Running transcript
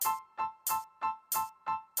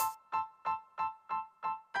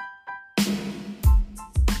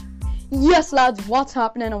Yes, lads, what's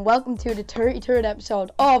happening? And welcome to the 33rd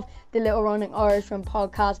episode of the Little Running Irishman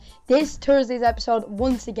podcast. This Thursday's episode,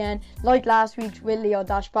 once again, like last week's with Leo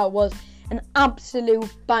Dashpa, was an absolute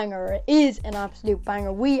banger. It is an absolute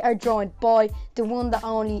banger. We are joined by the one, the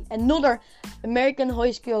only, another American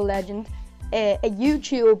high school legend, a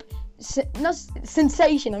YouTube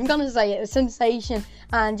sensation. I'm gonna say it, a sensation,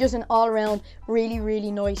 and just an all-around really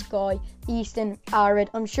nice guy, Easton Allred.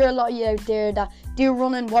 I'm sure a lot of you out there that do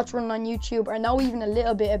running, watch running on YouTube, or know even a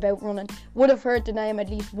little bit about running would have heard the name at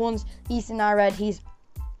least once. Easton Allred. He's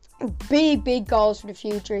big goals for the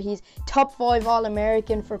future. He's top 5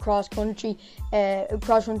 All-American for cross country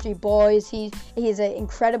boys. He has an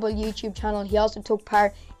incredible YouTube channel. He also took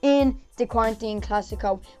part in the Quarantine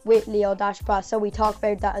Classico with Leo Dashpa, so we talk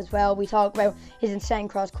about that as well. We talk about his insane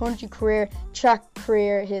cross country career, track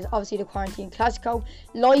career, his obviously the Quarantine Classico,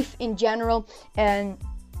 life in general, and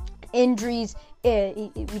injuries.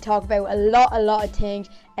 We talk about a lot of things.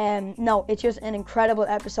 No, it's just an incredible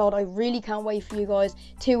episode. I really can't wait for you guys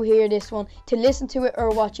to hear this one, to listen to it or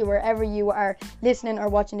watch it wherever you are listening or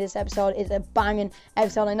watching this episode. It's a banging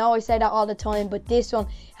episode. I know I say that all the time, but this one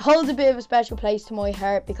holds a bit of a special place to my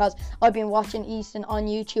heart because I've been watching Easton on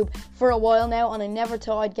YouTube for a while now, and I never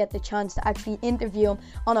thought I'd get the chance to actually interview him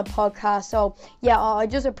on a podcast. So yeah, I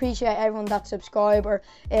just appreciate everyone that subscribe or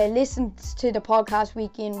listens to the podcast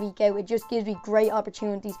week in, week out. It just gives me great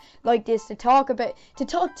opportunities like this to talk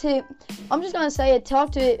to I'm just gonna say it,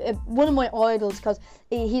 talk to one of my idols, because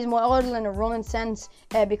he's my idol in a running sense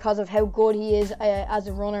because of how good he is as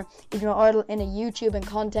a runner. He's my idol in a YouTube and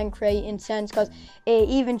content creating sense, because it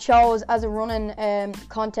even shows as a running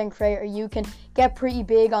content creator you can get pretty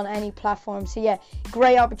big on any platform. So yeah,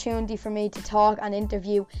 great opportunity for me to talk and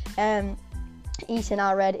interview Easton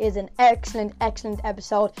Allred. Is an excellent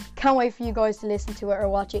episode. Can't wait for you guys to listen to it or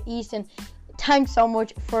watch it. Easton, thanks so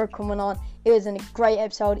much for coming on. It was a great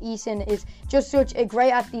episode. Easton is just such a great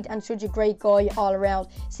athlete and such a great guy all around.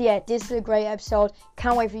 So yeah, this is a great episode.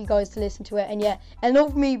 Can't wait for you guys to listen to it. And yeah, enough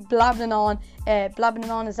of me blabbing on. Blabbing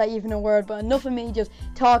on, is that even a word? But enough of me just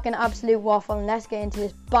talking absolute waffle, and let's get into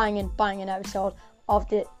this banging episode of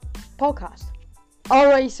the podcast.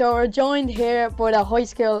 Alright, so we're joined here by the high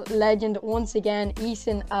school legend once again,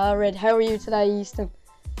 Easton Allred. How are you today, Easton?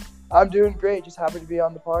 I'm doing great, just happy to be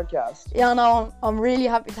on the podcast. Yeah, no, I'm really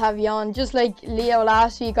happy to have you on. Just like Leo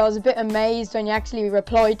last week, I was a bit amazed when you actually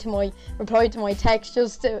replied to my text,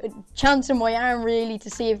 just chancing my arm really to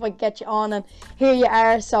see if I could get you on, and here you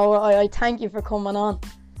are, so I thank you for coming on.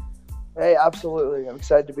 Hey, absolutely, I'm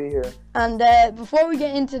excited to be here. And before we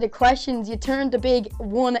get into the questions, you turned the big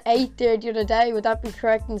 1-8 there the other day. Would that be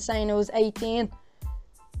correct in saying it was 18?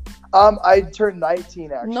 I turned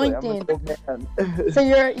 19 actually. 19. I'm an old man. So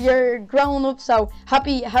you're grown up. So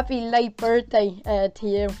happy late birthday to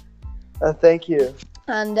you. Thank you.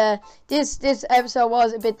 And this episode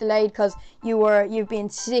was a bit delayed because you've been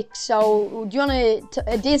sick. So do you want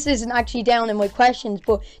to? This isn't actually down in my questions,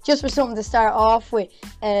 but just for something to start off with,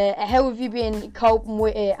 how have you been coping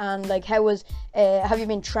with it? And like, have you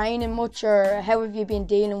been training much, or how have you been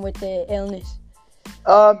dealing with the illness?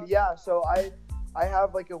 Yeah. So I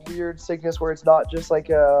have like a weird sickness where it's not just like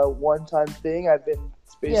a one-time thing. I've been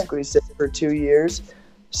basically sick for 2 years.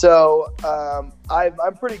 So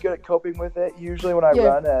I'm pretty good at coping with it. Usually when I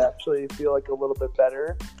run, I actually feel like a little bit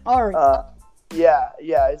better. Alright. Yeah,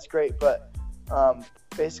 it's great. But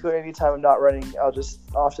basically anytime I'm not running, I'll just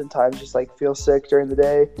oftentimes just like feel sick during the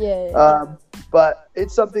day. Yeah. But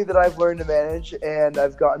it's something that I've learned to manage, and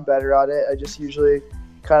I've gotten better at it. I just usually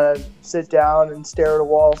kind of sit down and stare at a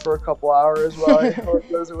wall for a couple hours while it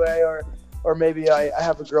goes away, or maybe I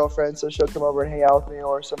have a girlfriend, so she'll come over and hang out with me,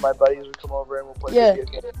 or some of my buddies will come over and we'll play video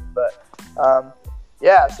games. But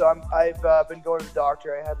so I've been going to the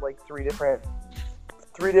doctor. I had like three different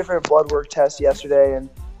blood work tests yesterday, and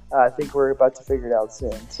I think we're about to figure it out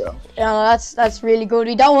soon. So yeah, that's really good.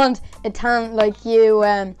 We don't want a talent like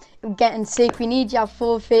you getting sick. We need you at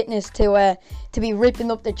full fitness to be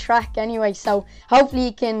ripping up the track anyway. So hopefully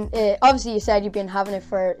you can. Obviously, you said you've been having it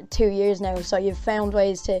for 2 years now, so you've found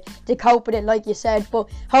ways to cope with it, like you said. But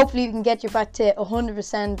hopefully you can get you back to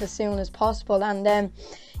 100% as soon as possible. And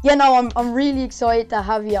I'm really excited to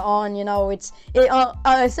have you on. You know,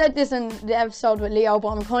 I said this in the episode with Leo, but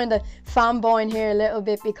I'm kind of fanboying here a little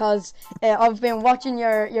bit because I've been watching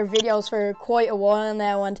your videos for quite a while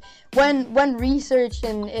now, and when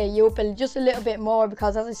researching you up just a little bit more,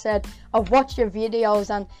 because as I said, I've watched your videos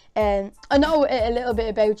and I know a little bit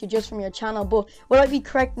about you just from your channel, but would I be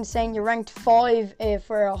correct in saying you're ranked 5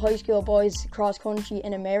 for high school boys cross country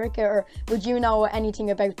in America, or would you know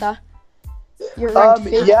anything about that? You're ranked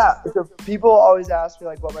fifth. Yeah. So people always ask me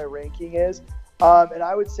like what my ranking is, and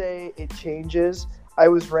I would say it changes. I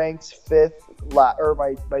was ranked fifth, or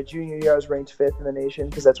my junior year I was ranked fifth in the nation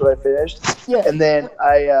because that's what I finished. Yeah. And then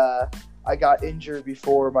I got injured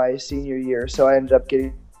before my senior year, so I ended up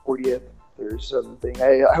getting 40th or something.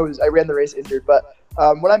 I ran the race injured, but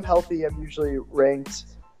when I'm healthy, I'm usually ranked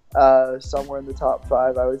somewhere in the top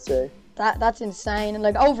 5, I would say. That's insane. And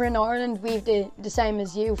like over in Ireland, we've the same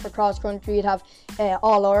as you for cross country. You'd have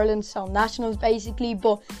All Ireland, so nationals basically,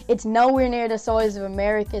 but it's nowhere near the size of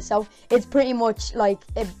America. So it's pretty much like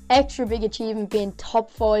an extra big achievement being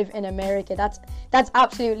top 5 in America. That's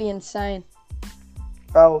absolutely insane.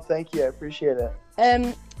 Oh, thank you. I appreciate it.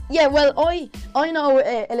 Yeah, well, I know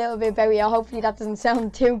a little bit about you. Hopefully that doesn't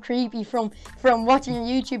sound too creepy from watching your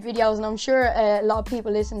YouTube videos, and I'm sure a lot of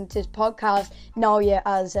people listening to this podcast know you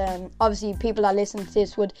as obviously people that listen to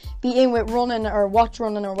this would be in with running or watch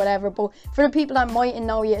running or whatever, but for the people that mightn't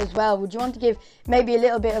know you as well, would you want to give maybe a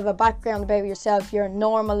little bit of a background about yourself, your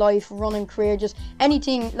normal life, running career, just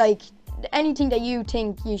anything that you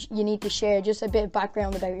think you need to share, just a bit of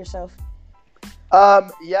background about yourself?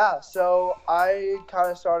 Yeah, so I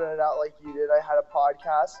kind of started it out like you did. I had a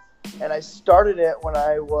podcast, and I started it when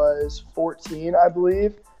I was 14, I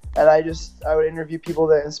believe, and I would interview people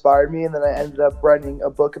that inspired me, and then I ended up writing a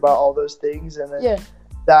book about all those things, and then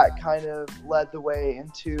that kind of led the way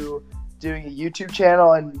into doing a YouTube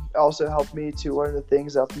channel, and also helped me to learn the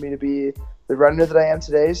things that helped me to be the runner that I am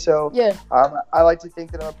today. So I like to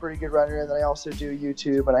think that I'm a pretty good runner, and then I also do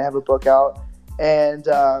YouTube, and I have a book out, and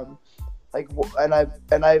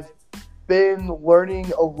I've been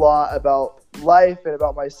learning a lot about life and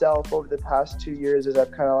about myself over the past 2 years as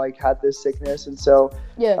I've kind of like had this sickness, and so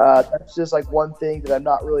that's just like one thing that I'm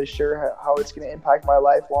not really sure how it's going to impact my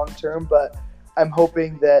life long term, but I'm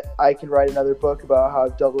hoping that I can write another book about how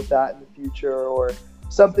I've dealt with that in the future or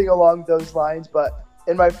something along those lines. But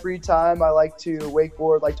in my free time, I like to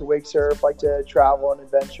wakeboard, like to wake surf, like to travel and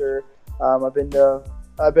adventure. I've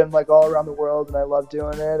been like all around the world, and I love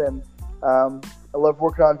doing it, and I love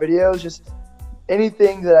working on videos. Just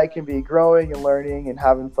anything that I can be growing and learning and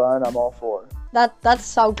having fun, I'm all for. That's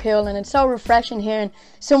so cool, and it's so refreshing hearing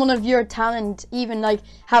someone of your talent, even like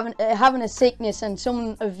having a sickness, and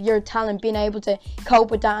someone of your talent being able to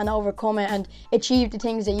cope with that and overcome it and achieve the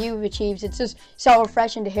things that you've achieved. It's just so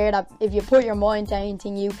refreshing to hear that if you put your mind to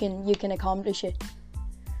anything, you can accomplish it.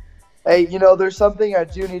 Hey, there's something I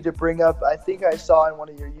do need to bring up. I think I saw in one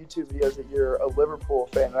of your YouTube videos that you're a Liverpool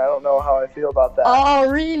fan, and I don't know how I feel about that. Oh,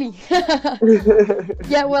 really?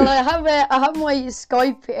 Yeah, well, I have my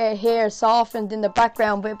Skype here softened in the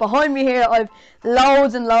background, but behind me here, I've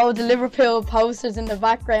loads and loads of Liverpool posters in the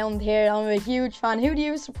background here. I'm a huge fan. Who do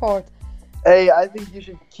you support? Hey, I think you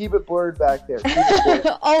should keep it blurred back there. Keep it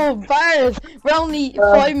blurred. Oh, bars. We're only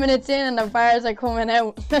 5 minutes in, and the bars are coming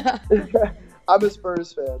out. I'm a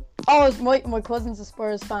Spurs fan. Oh, my cousin's a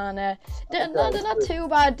Spurs fan. They're not too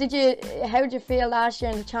bad. How did you feel last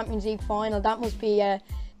year in the Champions League final? That must be a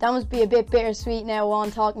bit bittersweet now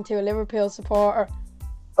on talking to a Liverpool supporter.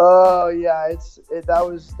 Oh yeah, that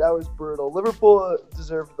was brutal. Liverpool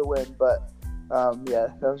deserved the win, but yeah,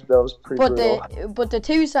 that was pretty brutal. But the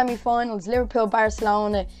two semi-finals, Liverpool,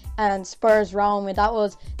 Barcelona, and Spurs, Roma,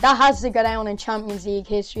 that has to go down in Champions League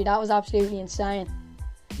history. That was absolutely insane.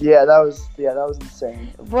 Yeah, that was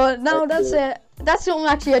insane. But no, that's something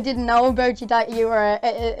actually I didn't know about you, that you were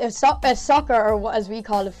a soccer, or as we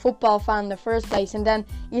call it, football fan in the first place, and then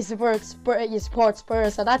you support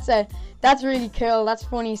Spurs. So that's really cool. That's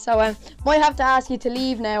funny. So might have to ask you to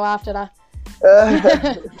leave now after that.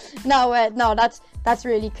 No, that's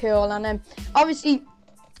really cool, and obviously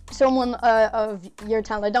someone of your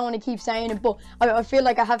talent, I don't want to keep saying it, but I feel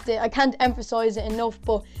like I can't emphasize it enough,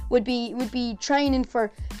 but would be training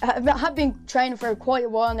have been training for quite a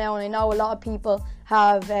while now, and I know a lot of people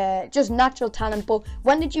have just natural talent, but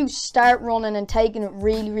when did you start running and taking it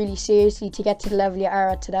really, really seriously to get to the level you are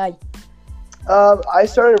at today? I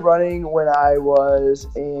started running when I was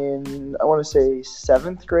in, I want to say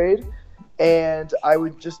 7th grade, and I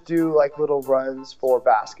would just do like little runs for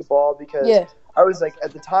basketball because I was like,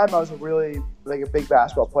 at the time I was really like a big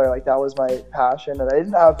basketball player. Like that was my passion, and I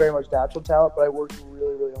didn't have very much natural talent, but I worked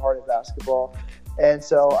really, really hard at basketball. And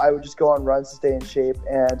so I would just go on runs to stay in shape,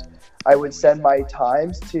 and I would send my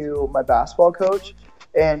times to my basketball coach,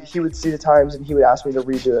 and he would see the times and he would ask me to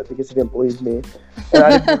redo it because he didn't believe me. And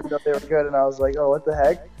I didn't even know they were good, and I was like, oh, what the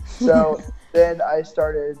heck? So then I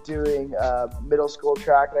started doing middle school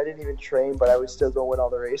track, and I didn't even train, but I would still go win all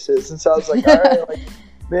the races. And so I was like, all right, like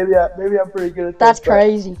maybe I'm pretty good at this. That's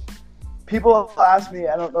crazy. people ask me,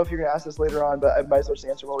 I don't know if you're going to ask this later on, but I might as well just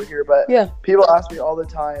answer while we're here. But Yeah. people ask me all the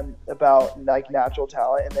time about like natural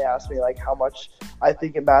talent, and they ask me like how much I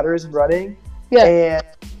think it matters in running. Yeah. And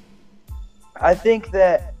I think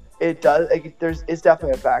that it does. Like, it's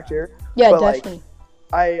definitely a factor. Yeah, but, definitely.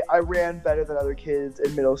 Like, I ran better than other kids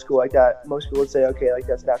in middle school like that. Most people would say, okay, like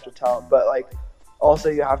that's natural talent. But like, also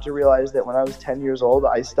you have to realize that when I was 10 years old,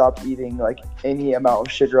 I stopped eating like any amount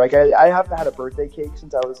of sugar. Like I haven't had a birthday cake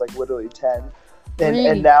since I was like literally 10.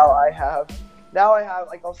 And now I have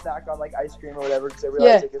like I'll snack on like ice cream or whatever because I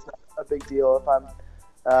realize like it's not a big deal if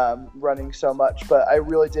I'm running so much. But I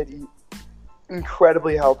really did eat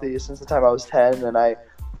incredibly healthy since the time I was 10, and I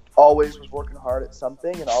always was working hard at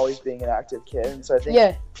something and always being an active kid. And so I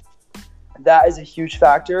think that is a huge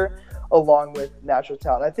factor along with natural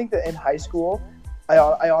talent. I think that in high school,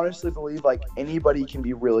 I honestly believe like anybody can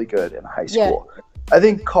be really good in high school. I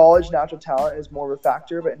think college natural talent is more of a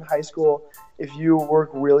factor, but in high school, if you work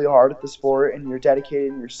really hard at the sport and you're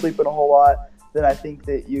dedicated and you're sleeping a whole lot, then I think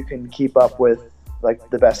that you can keep up with like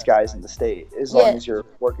the best guys in the state as long as you're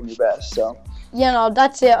working your best. So yeah, no,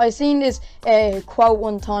 that's it. I seen this quote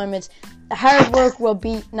one time. It's hard work will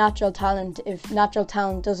beat natural talent if natural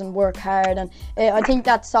talent doesn't work hard. And I think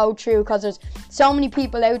that's so true because there's so many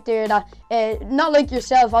people out there that not like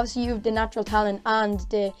yourself. Obviously, you have the natural talent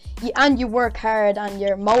and you work hard and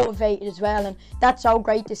you're motivated as well, and that's so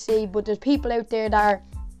great to see. But there's people out there that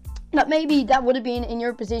maybe that would have been in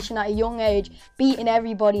your position at a young age, beating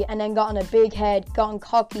everybody, and then gotten a big head, gotten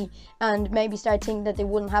cocky, and maybe start thinking that they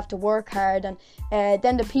wouldn't have to work hard. And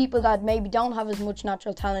then the people that maybe don't have as much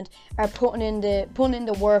natural talent are putting in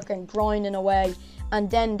the work and grinding away, and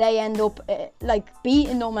then they end up like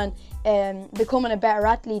beating them and becoming a better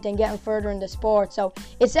athlete and getting further in the sport. So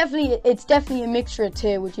it's definitely a mixture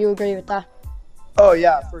too. Would you agree with that? Oh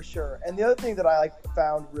yeah, for sure. And the other thing that I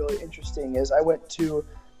found really interesting is I went to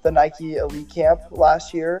the Nike Elite Camp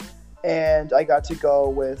last year, and I got to go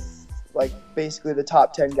with like basically the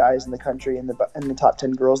top 10 guys in the country and the top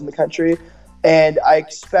 10 girls in the country, and I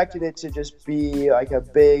expected it to just be like a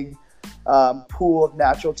big pool of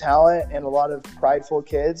natural talent and a lot of prideful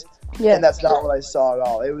kids, and that's not what I saw at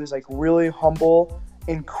all. It was like really humble,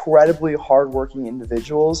 incredibly hardworking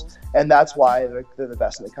individuals, and that's why they're the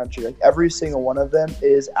best in the country. Like every single one of them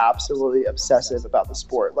is absolutely obsessive about the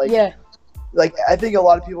sport. Like I think a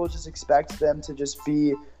lot of people just expect them to just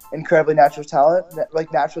be incredibly naturally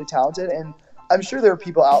talented, and I'm sure there are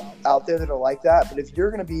people out there that are like that. But if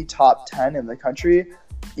you're going to be top 10 in the country,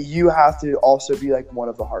 you have to also be like one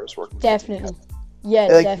of the hardest working. Definitely, yeah,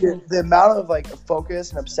 like, definitely. The amount of like focus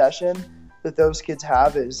and obsession that those kids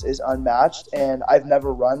have is unmatched, and I've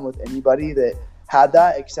never run with anybody that had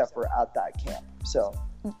that except for at that camp. So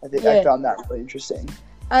I think I found that really interesting.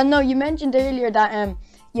 And no, you mentioned earlier that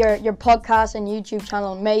your podcast and YouTube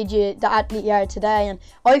channel made you the athlete you are today, and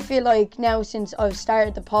I feel like now since I've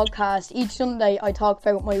started the podcast, each Sunday I talk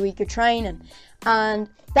about my week of training, and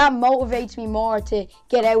that motivates me more to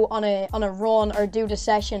get out on a run or do the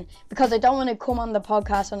session, because I don't want to come on the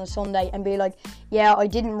podcast on a Sunday and be like, yeah, I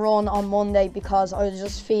didn't run on Monday because I was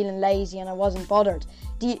just feeling lazy and I wasn't bothered.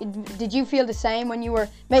 Did you feel the same when you were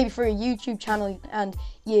maybe for a YouTube channel and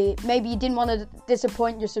you didn't want to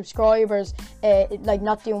disappoint your subscribers, like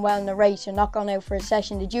not doing well in the race or not going out for a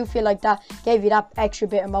session? Did you feel like that gave you that extra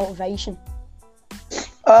bit of motivation?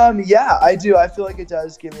 Yeah, I do. I feel like it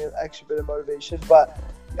does give me an extra bit of motivation, but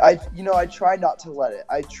I try not to let it.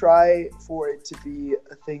 I try for it to be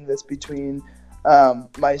a thing that's between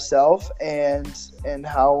myself and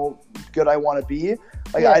how good I want to be.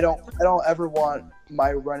 Like I don't ever want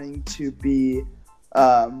my running to be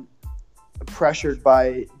pressured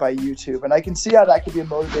by YouTube, and I can see how that could be a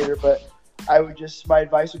motivator, but my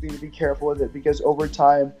advice would be to be careful with it, because over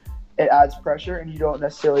time it adds pressure, and you don't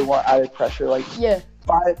necessarily want added pressure. Like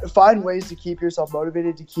find ways to keep yourself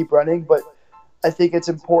motivated to keep running, but I think it's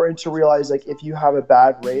important to realize, like, if you have a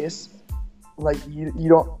bad race, like you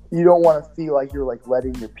don't want to feel like you're like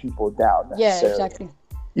letting your people down necessarily. Yeah, exactly.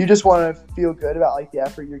 You just want to feel good about like the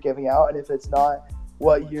effort you're giving out, and if it's not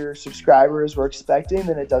what your subscribers were expecting,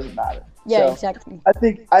 then it doesn't matter. Yeah, so exactly.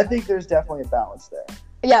 I think there's definitely a balance there.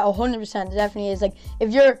 Yeah, 100%. It definitely is. Like,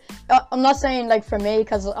 if you're, I'm not saying like for me,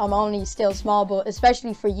 because I'm only still small, but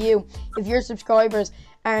especially for you, if your subscribers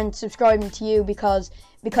aren't subscribing to you because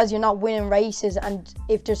you're not winning races, and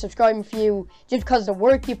if they're subscribing for you just because of the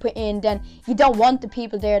work you put in, then you don't want the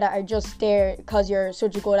people there that are just there because you're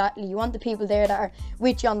such a good athlete. You want the people there that are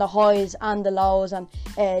with you on the highs and the lows, and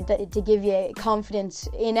to give you confidence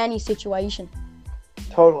in any situation.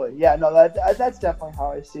 Totally. Yeah, no, that's definitely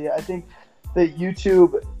how I see it. I think that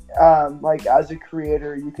YouTube like as a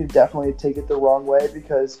creator, you can definitely take it the wrong way,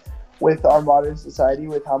 because with our modern society,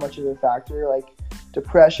 with how much of a factor like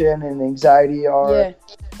depression and anxiety are,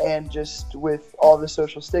 and just with all the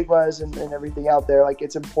social stigmas and everything out there, like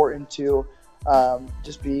it's important to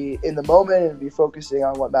just be in the moment and be focusing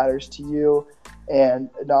on what matters to you and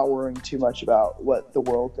not worrying too much about what the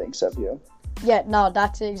world thinks of you. Yeah, no,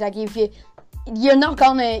 that's it, exactly. If you're not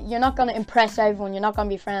gonna impress everyone, you're not gonna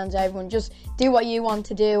be friends with everyone. Just do what you want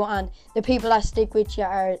to do, and the people that stick with you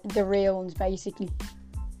are the real ones, basically.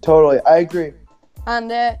 Totally, I agree.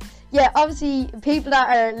 And yeah, obviously, people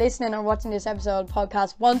that are listening or watching this episode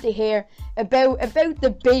podcast want to hear about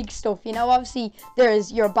the big stuff. You know, obviously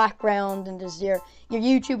there's your background and there's your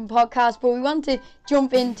YouTube and podcast, but we want to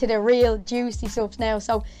jump into the real juicy stuff now.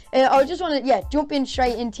 So I just want to jump in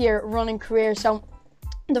straight into your running career. So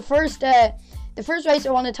the first race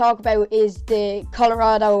I want to talk about is the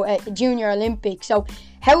Colorado Junior Olympics. So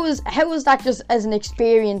how was that just as an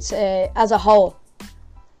experience as a whole?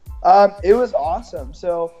 It was awesome.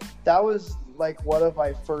 So that was like one of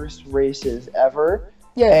my first races ever.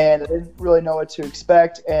 Yeah. And I didn't really know what to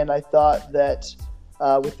expect. And I thought that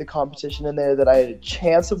with the competition in there that I had a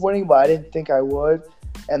chance of winning, but I didn't think I would.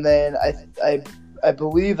 And then I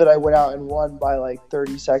believe that I went out and won by like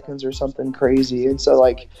 30 seconds or something crazy. And so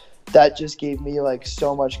like that just gave me like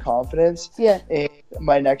so much confidence in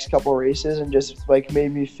my next couple races, and just like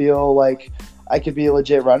made me feel like I could be a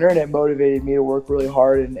legit runner, and it motivated me to work really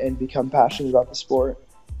hard and become passionate about the sport.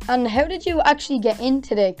 And how did you actually get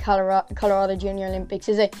into the Colorado Junior Olympics?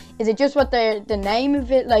 Is it just what the name of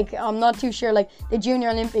it? Like, I'm not too sure. Like the Junior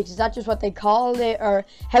Olympics, is that just what they called it, or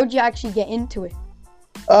how did you actually get into it?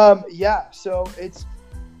 Yeah. So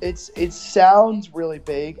it sounds really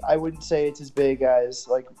big. I wouldn't say it's as big as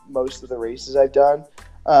like most of the races I've done.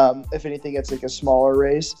 If anything, it's like a smaller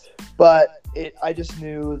race. But I just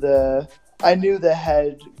knew I knew the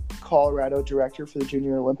head Colorado director for the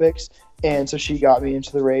Junior Olympics, and so she got me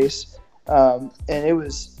into the race. And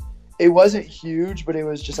it wasn't huge, but it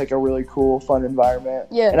was just like a really cool, fun environment.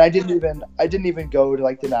 Yeah. And I didn't even go to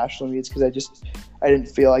like the national meets because I didn't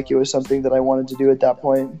feel like it was something that I wanted to do at that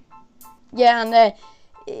point. Yeah, and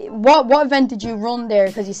what event did you run there?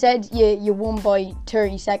 Because you said you won by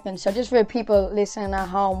 30 seconds. So just for people listening at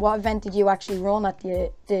home, what event did you actually run at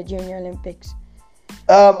the Junior Olympics?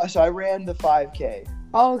 So I ran the 5K.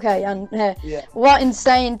 Okay, and what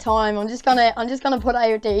insane time! I'm just gonna put it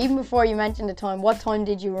out there. Even before you mentioned the time, what time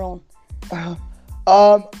did you run?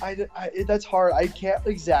 That's hard. I can't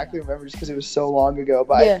exactly remember just because it was so long ago.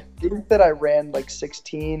 But I think that I ran like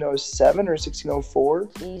 16:07 or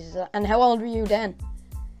 16:04. Jesus. And how old were you then?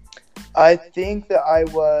 I think that I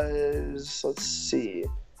was. Let's see.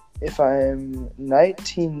 If I'm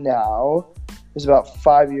 19 now, it was about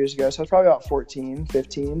 5 years ago. So I was probably about 14,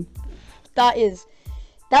 15. That is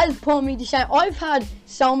pulling me to shame. I've had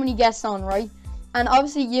so many guests on, right? And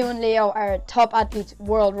obviously you and Leo are top athletes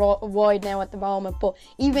worldwide now at the moment, but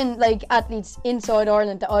even like athletes inside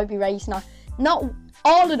Ireland that I'd be racing at, not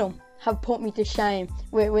all of them have put me to shame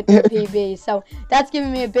with the PB. So that's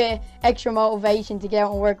given me a bit extra motivation to get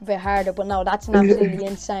out and work a bit harder. But no, that's an absolutely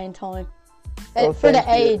insane time. Well, for the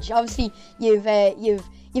age, obviously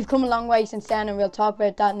you've come a long way since then, and we'll talk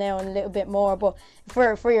about that now in a little bit more. But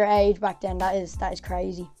for your age back then, that is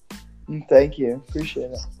crazy. Thank you,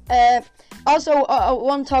 appreciate it. Also, I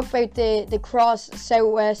want to talk about the Cross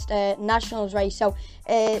Southwest Nationals race. So,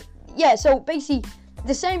 so basically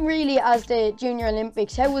the same really as the Junior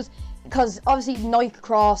Olympics. Because obviously Nike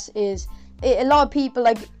Cross is a lot of people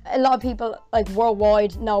like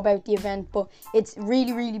worldwide know about the event, but it's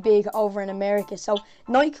really, really big over in America. So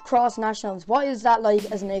Nike Cross Nationals, what is that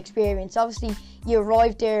like as an experience? Obviously you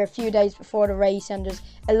arrived there a few days before the race, and there's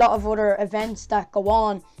a lot of other events that go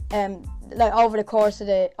on like over the course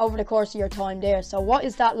of your time there. So what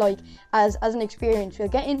is that like as an experience? We'll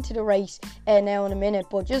get into the race now in a minute,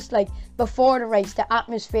 but just like before the race, the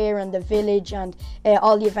atmosphere and the village and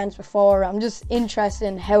all the events before, I'm just interested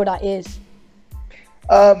in how that is.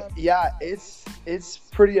 Yeah, it's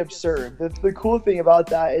pretty absurd. The cool thing about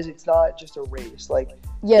that is it's not just a race. Like,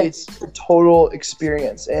 it's a total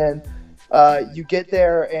experience, and you get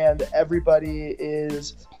there and everybody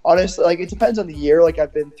is honestly, like, it depends on the year. Like,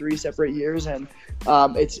 I've been 3 separate years, and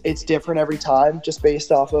it's different every time just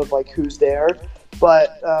based off of like who's there.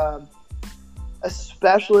 But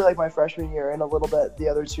especially like my freshman year and a little bit the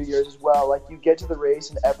other 2 years as well, like you get to the race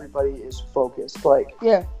and everybody is focused. Like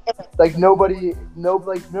very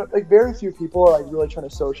few people are like really trying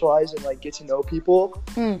to socialize and like get to know people.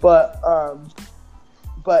 But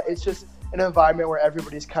it's just an environment where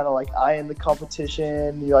everybody's kind of like eyeing the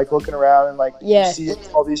competition. You're like looking around and like you see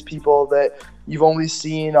all these people that you've only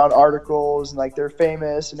seen on articles and like they're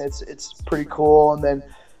famous, and it's pretty cool. And then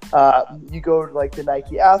you go to like the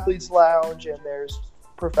Nike Athletes Lounge, and there's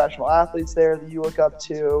professional athletes there that you look up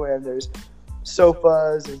to, and there's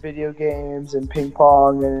sofas and video games and ping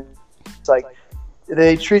pong, and it's like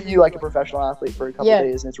they treat you like a professional athlete for a couple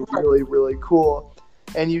days, and it's really, really cool.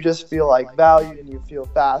 And you just feel like valued, and you feel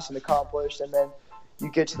fast and accomplished. And then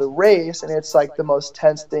you get to the race, and it's like the most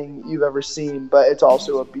tense thing you've ever seen, but it's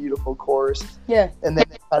also a beautiful course. Yeah. And then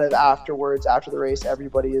kind of afterwards, after the race,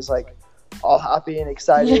 everybody is like all happy and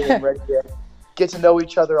excited and ready to get to know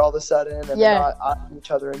each other all of a sudden, and they're not on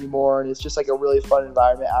each other anymore. And it's just like a really fun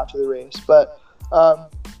environment after the race. But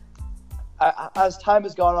as time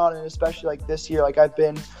has gone on, and especially like this year, like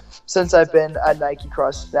since I've been at Nike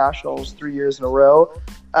Cross Nationals 3 years in a row,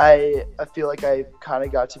 I feel like I kind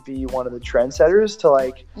of got to be one of the trendsetters to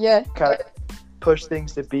like kind of push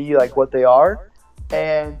things to be like what they are.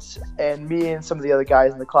 And me and some of the other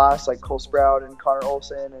guys in the class, like Cole Sprout and Connor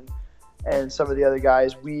Olson and some of the other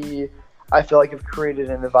guys, I feel like have created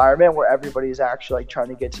an environment where everybody's actually like trying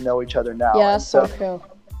to get to know each other now. Yeah, that's so cool.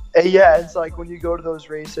 Yeah, it's like when you go to those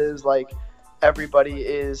races, like everybody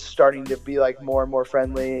is starting to be like more and more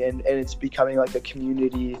friendly, and it's becoming like a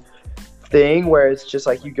community thing where it's just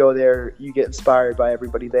like you go there, you get inspired by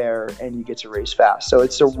everybody there, and you get to race fast. So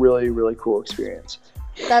it's a really, really cool experience.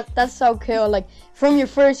 That's so cool. Like from your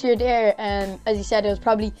first year there, as you said, it was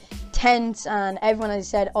probably tense, and everyone, as you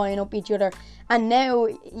said, eyeing up each other. And now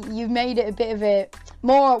you've made it a bit of a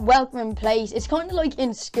more welcoming place. It's kind of like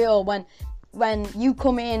in school when you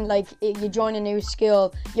come in, like you join a new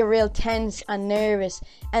school, you're real tense and nervous,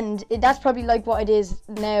 and that's probably like what it is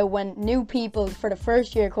now when new people for the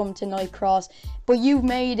first year come to Nike Cross. But you've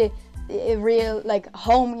made it a real like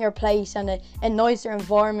homier place and a nicer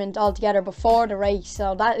environment altogether before the race.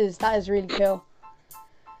 So that is really cool.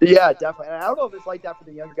 Yeah, definitely. And I don't know if it's like that for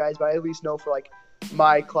the younger guys, but I at least know for like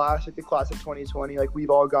my class, like the class of 2020, like we've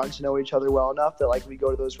all gotten to know each other well enough that like we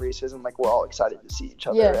go to those races and like we're all excited to see each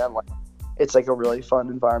other, and like it's like a really fun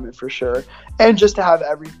environment for sure. And just to have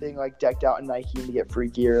everything like decked out in Nike and to get free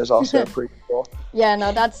gear is also pretty cool. Yeah,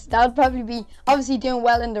 no, that would probably be, obviously doing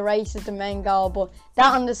well in the race is the main goal, but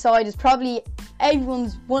that on the side is probably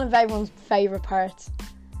one of everyone's favourite parts.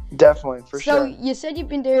 Definitely, for sure. So you said you've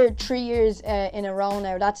been there 3 years in a row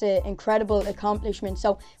now. That's an incredible accomplishment.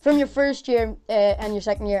 So from your first year and your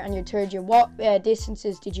second year and your third year, what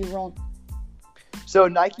distances did you run? So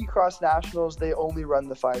Nike Cross Nationals, they only run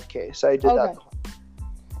the 5K. So I did that.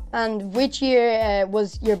 And which year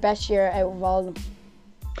was your best year out of all of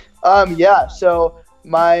them? Yeah, so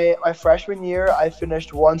my freshman year, I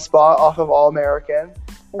finished one spot off of All-American.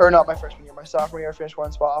 Or not my freshman year, my sophomore year, I finished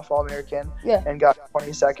one spot off All-American and got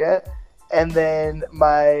 22nd. And then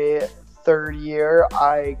my third year,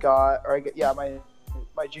 my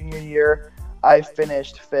junior year, I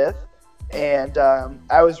finished 5th. And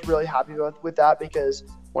I was really happy with that, because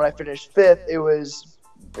when I finished 5th, it was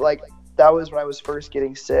like, that was when I was first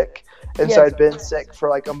getting sick. And so I'd been sick for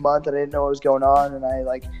like a month, and I didn't know what was going on. And I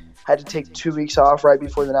like had to take 2 weeks off right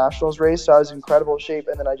before the Nationals race. So I was in incredible shape,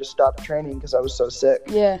 and then I just stopped training because I was so sick.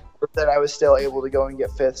 Yeah. But then I was still able to go and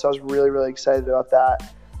get 5th. So I was really, really excited about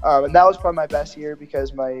that. And that was probably my best year,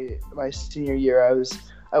 because my senior year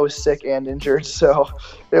I was sick and injured. So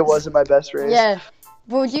it wasn't my best race. Yeah.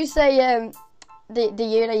 But would you say the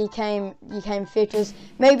year that you came 5th was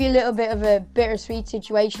maybe a little bit of a bittersweet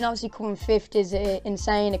situation? Obviously coming 5th is an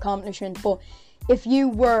insane accomplishment, but if you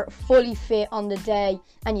were fully fit on the day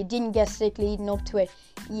and you didn't get sick leading up to it,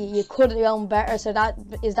 you could have done better. So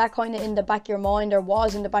is that kind of in the back of your mind, or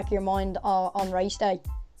was in the back of your mind on race day?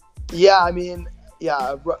 Yeah, I mean,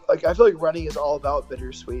 yeah, like I feel like running is all about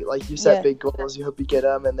bittersweet. Like you set big goals, you hope you get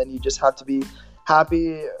them, and then you just have to be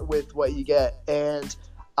happy with what you get. And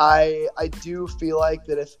I do feel like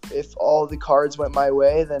that if all the cards went my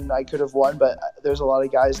way, then I could have won, but there's a lot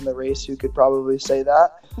of guys in the race who could probably say that.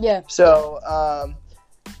 Yeah. So,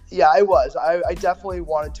 yeah, I definitely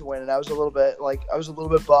wanted to win, and I was a little bit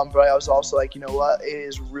bummed, but I was also like, you know what, it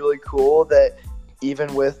is really cool that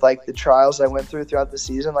even with like the trials I went throughout the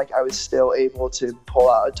season, like I was still able to pull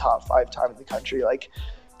out a top 5 time in the country. Like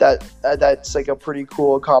that's like a pretty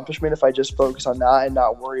cool accomplishment if I just focus on that and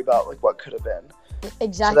not worry about like what could have been.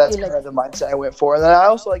 Exactly. So that's kind of the mindset I went for. And then I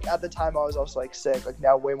also, like, at the time I was also like sick. Like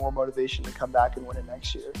now way more motivation to come back and win it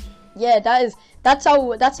next year. Yeah, that's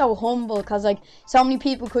so humble, because like so many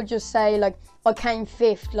people could just say like I came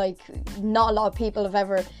fifth. Like, not a lot of people have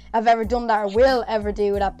ever done that or will ever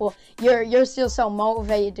do that. But you're still so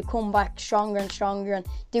motivated to come back stronger and stronger and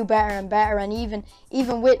do better and better. And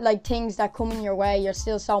even with like things that come in your way, you're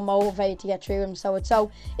still so motivated to get through them. So it's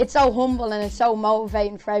so humble and it's so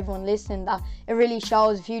motivating for everyone listening that it really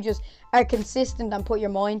shows. If you just are consistent and put your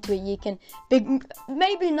mind to it, you can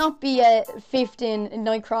maybe not be a fifth in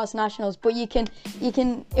night cross nationals, but you can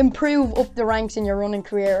improve up the ranks in your running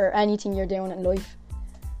career or anything you're doing in life.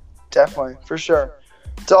 Definitely, for sure.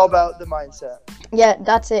 It's all about the mindset. Yeah,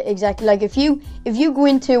 that's it, exactly. Like if you go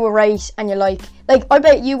into a race and you're like I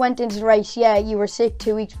bet you went into the race, yeah, you were sick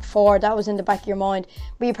 2 weeks before, that was in the back of your mind,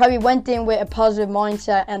 but you probably went in with a positive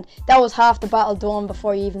mindset, and that was half the battle done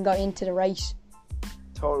before you even got into the race.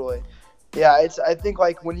 Totally. Yeah, I think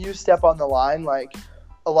like when you step on the line, like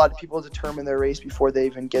a lot of people determine their race before they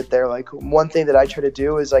even get there. Like one thing that I try to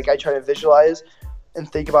do is like I try to visualize and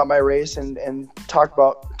think about my race and talk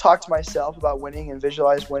to myself about winning and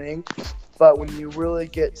visualize winning. But when you really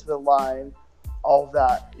get to the line, all of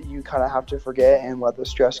that you kind of have to forget and let the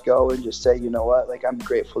stress go and just say, you know what, like I'm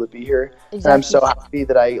grateful to be here. Exactly. And I'm so happy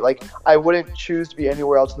that I wouldn't choose to be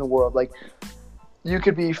anywhere else in the world. Like, you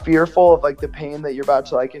could be fearful of like the pain that you're about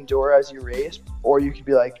to like endure as you race, or you could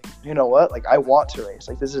be like, you know what, like I want to race.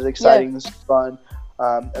 Like this is exciting, yeah. This is fun,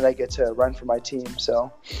 and I get to run for my team.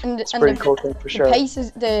 So it's a pretty cool thing for sure.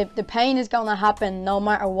 The pain is going to happen no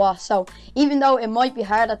matter what. So even though it might be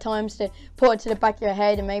hard at times to put it to the back of your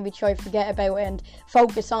head and maybe try to forget about it and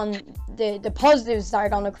focus on the positives that are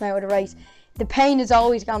going to come out of the race, the pain is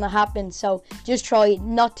always going to happen. So just try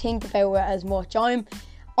not think about it as much.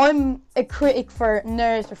 I'm a critic for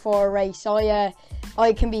nerves before a race.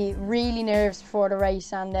 I can be really nervous before the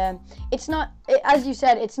race, and it's not, as you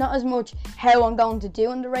said, it's not as much how I'm going to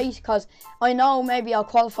do in the race, because I know maybe I'll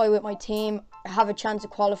qualify with my team, have a chance of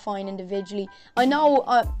qualifying individually. I know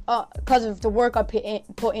because of the work I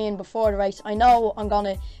put in before the race, I know I'm going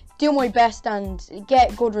to do my best and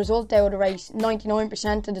get good result out of the race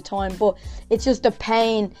 99% of the time, but it's just the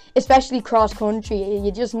pain, especially cross country.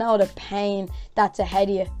 You just know the pain that's ahead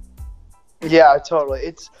of you. Yeah, totally.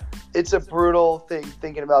 It's a brutal thing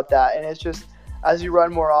thinking about that, and it's just as you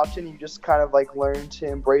run more often, you just kind of like learn to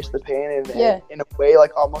embrace the pain and in a way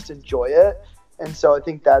like almost enjoy it. And so I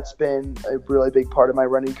think that's been a really big part of my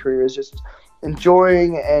running career, is just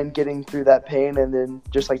enjoying and getting through that pain, and then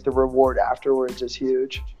just like the reward afterwards is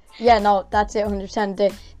huge. Yeah, no, that's it,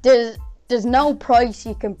 100%. There's no price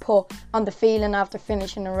you can put on the feeling after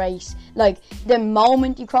finishing a race. Like the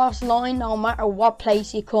moment you cross the line, no matter what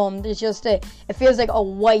place you come, there's just it feels like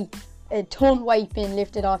a ton weight being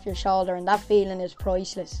lifted off your shoulder, and that feeling is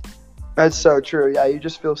priceless. That's so true. Yeah, you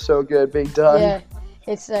just feel so good being done. Yeah,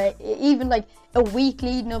 it's even like a week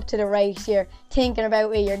leading up to the race, you're thinking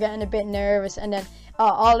about it, you're getting a bit nervous, and then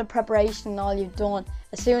all the preparation and all you've done,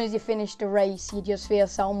 as soon as you finish the race, you just feel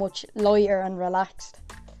so much lighter and relaxed.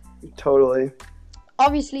 Totally.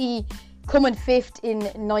 Obviously, coming fifth in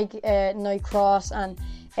night cross and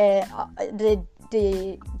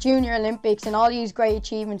the Junior Olympics and all these great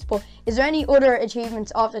achievements, but is there any other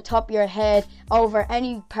achievements off the top of your head over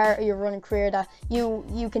any part of your running career that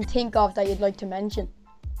you can think of that you'd like to mention?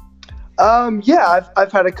 Yeah,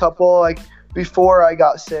 I've had a couple. Like before I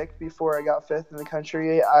got sick, before I got fifth in the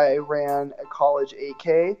country, I ran a college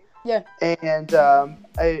 8K. Yeah. And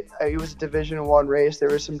it was a Division I race. There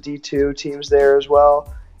were some D2 teams there as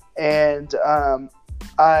well, and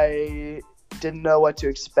I didn't know what to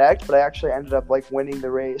expect, but I actually ended up like winning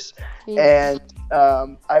the race. Jeez.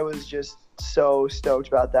 And I was just so stoked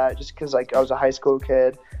about that, just because like I was a high school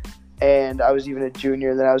kid and I was even a junior,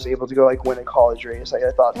 and then I was able to go like win a college race. Like I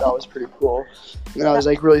thought that was pretty cool, and I was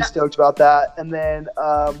like really stoked about that. And then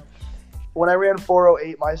when I ran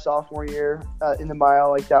 4:08 my sophomore year in the mile,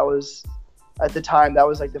 like that was at the time that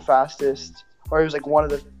was like the fastest, or it was like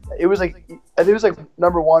it was like I think it was like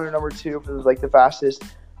number 1 or number 2 for like the fastest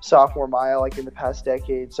sophomore mile like in the past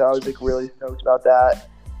decade. So I was like really stoked about that.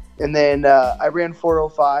 And then I ran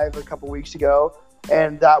 4:05 a couple weeks ago,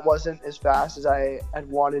 and that wasn't as fast as I had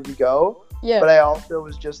wanted to go. Yeah. But I also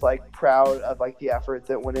was just like proud of like the effort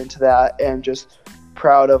that went into that, and just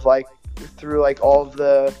proud of like through like all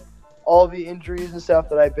the injuries and stuff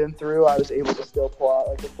that I've been through, I was able to still pull out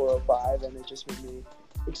like a 4:05, and it just made me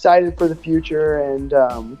excited for the future, and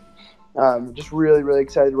just really, really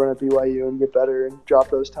excited to run at BYU and get better and drop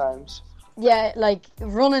those times. Yeah, like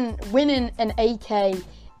winning an 8K,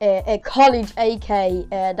 a college 8K,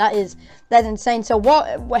 that's insane. So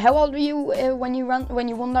how old were you when you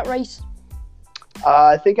won that race?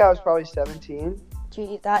 I think I was probably 17.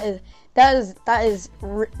 Gee,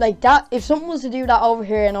 like that. If someone was to do that over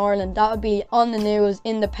here in Ireland, that would be on the news,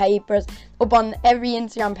 in the papers, up on every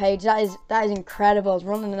Instagram page. That is incredible. It's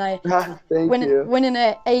running winning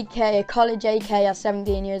a 8K, a college 8K at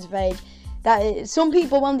 17 years of age. Some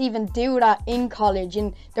people won't even do that in college,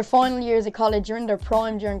 in their final years of college, or in their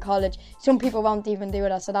prime during college. Some people won't even do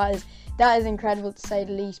that. So that is incredible to say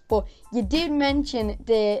the least. But you did mention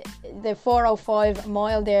the 405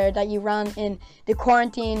 mile there that you ran in the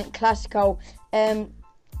Quarantine Classico.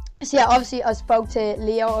 So yeah, obviously I spoke to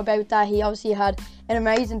Leo about that. He obviously had an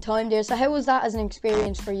amazing time there. So how was that as an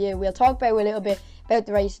experience for you? We'll talk about a little bit about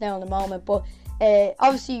the race now in a moment. But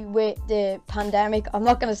obviously with the pandemic, I'm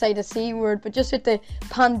not going to say the C word, but just with the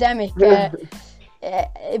pandemic,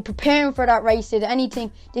 preparing for that race, did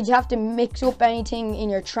you have to mix up anything in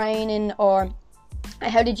your training, or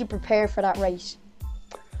how did you prepare for that race?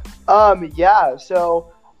 Yeah,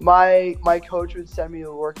 so my coach would send me the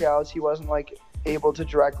workouts. He wasn't like able to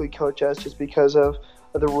directly coach us just because of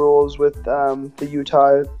the rules with the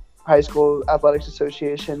Utah High School Athletics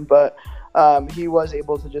Association, but he was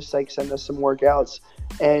able to just like send us some workouts,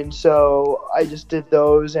 and so I just did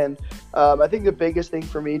those. And I think the biggest thing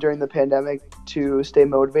for me during the pandemic to stay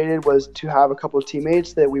motivated was to have a couple of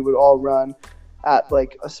teammates that we would all run at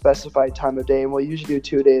like a specified time of day, and we'll usually do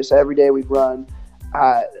 2 days. So every day we'd run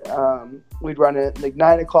at like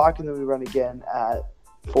 9 o'clock, and then we'd run again at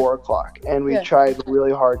 4 o'clock, and we tried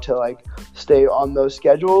really hard to like stay on that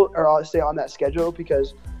schedule,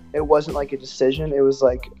 because it wasn't like a decision. It was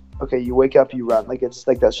like, okay, you wake up, you run. Like, it's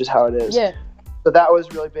like, that's just how it is. Yeah. So that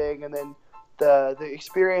was really big. And then the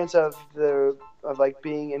experience of like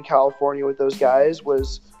being in California with those guys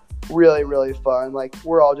was really, really fun. Like,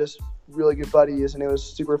 we're all just really good buddies, and it was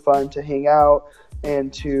super fun to hang out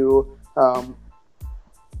and to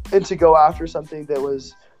go after something that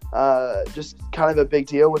was just kind of a big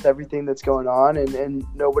deal with everything that's going on, and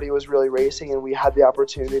nobody was really racing, and we had the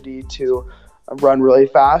opportunity to run really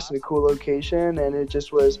fast in a cool location, and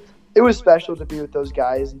it was special to be with those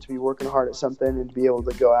guys and to be working hard at something and to be able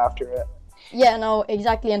to go after it. Yeah, no,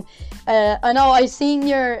 exactly. And I know I seen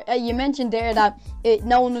you mentioned there that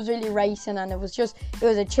no one was really racing, and it was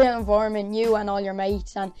a chill environment, you and all your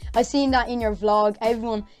mates, and I seen that in your vlog.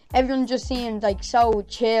 Everyone just seemed like so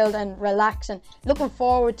chilled and relaxed and looking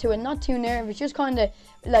forward to it, not too nervous, just kind of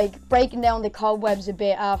like breaking down the cobwebs a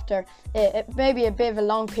bit after maybe a bit of a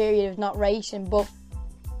long period of not racing. But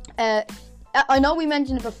I know we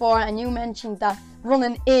mentioned it before, and you mentioned that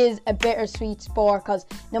running is a bittersweet sport, because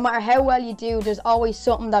no matter how well you do, there's always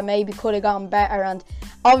something that maybe could have gone better. And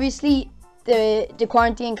obviously the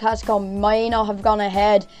Quarantine Classico may not have gone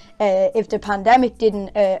ahead if the pandemic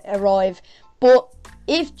didn't arrive. But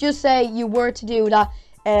if, just say, you were to do that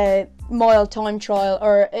mile time trial,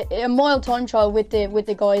 or a mile time trial with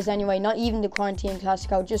the guys anyway, not even the Quarantine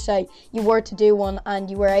Classico, just say you were to do one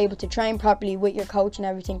and you were able to train properly with your coach and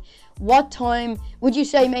everything, what time would you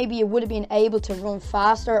say maybe you would have been able to run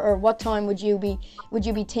faster, or what time would you be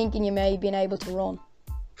thinking you may have been able to run?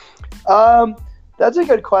 That's a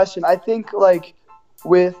good question. I think like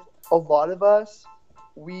with a lot of us,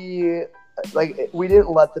 we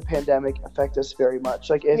didn't let the pandemic affect us very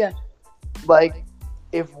much.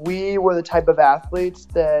 If we were the type of athletes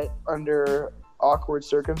that under awkward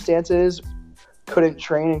circumstances couldn't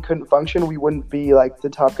train and couldn't function, we wouldn't be like the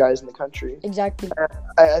top guys in the country. Exactly.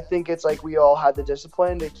 I think it's like we all had the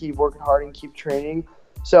discipline to keep working hard and keep training.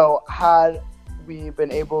 So had we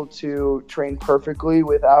been able to train perfectly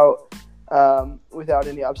without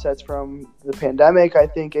any upsets from the pandemic, I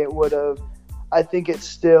think it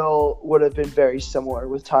still would have been very similar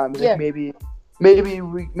with times. Yeah. Like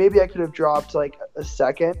maybe I could have dropped like a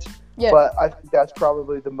second, but I think that's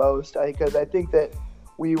probably the most, because I think that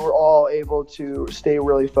we were all able to stay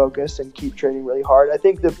really focused and keep training really hard. I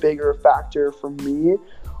think the bigger factor for me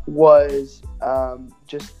was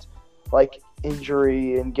just like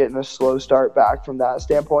injury and getting a slow start back from that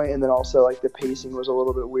standpoint, and then also like the pacing was a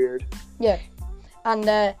little bit weird. Yeah. And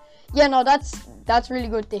that's really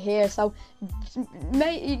good to hear. So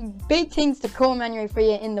big things to come anyway for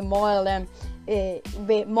you in the mile, a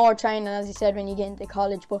bit more training, as you said, when you get into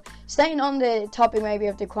college. But staying on the topic maybe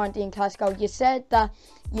of the Quarantine Classico, you said that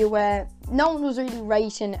no one was really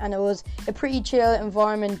racing, and it was a pretty chill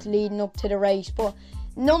environment leading up to the race. But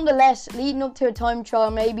nonetheless, leading up to a time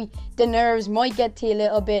trial, maybe the nerves might get to you a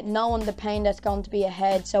little bit, knowing the pain that's going to be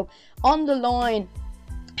ahead. So on the line,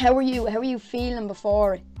 how are you feeling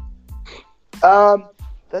before it?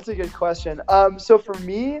 That's a good question. So for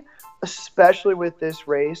me, especially with this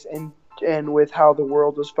race and with how the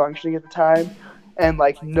world was functioning at the time, and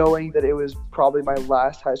like knowing that it was probably my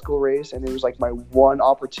last high school race and it was like my one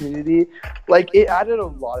opportunity, like it added a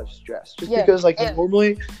lot of stress just because like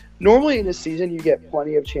normally in a season you get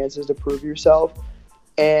plenty of chances to prove yourself,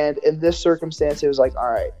 and in this circumstance it was like,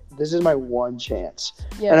 all right, this is my one chance.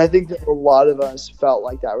 And I think that a lot of us felt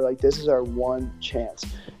like that. We're like, this is our one chance,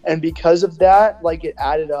 and because of that, like it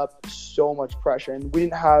added up so much pressure, and we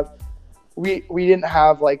didn't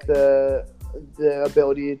have like the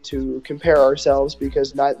ability to compare ourselves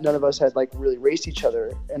because none of us had like really raced each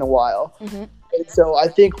other in a while. And so I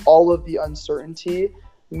think all of the uncertainty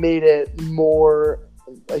made it more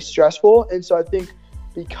like stressful, and so I think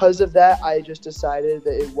because of that I just decided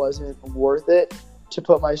that it wasn't worth it to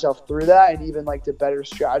put myself through that, and even like the better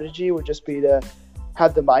strategy would just be to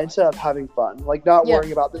have the mindset of having fun, like not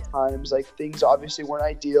worrying about the times, like things obviously weren't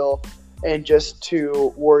ideal, and just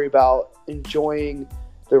to worry about enjoying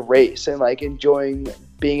the race and like enjoying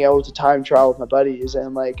being able to time trial with my buddies,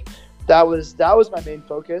 and like that was my main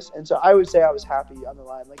focus. And so I would say I was happy on the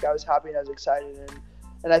line, like I was happy and I was excited,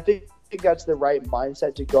 and I think that's the right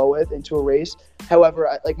mindset to go with into a race.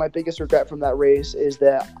 However, like my biggest regret from that race is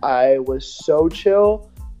that I was so chill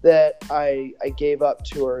that I gave up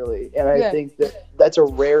too early, and I think that that's a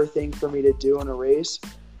rare thing for me to do in a race,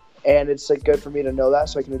 and it's like good for me to know that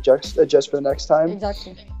so I can adjust for the next time.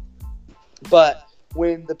 Exactly. But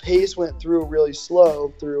when the pace went through really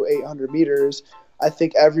slow through 800 meters, I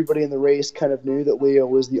think everybody in the race kind of knew that Leo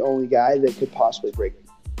was the only guy that could possibly break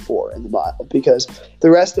 4 in the mile, because the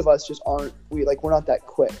rest of us just aren't. We're not that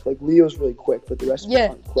quick. Like Leo's really quick, but the rest of us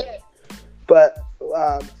aren't quick. But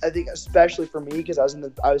I think especially for me, because I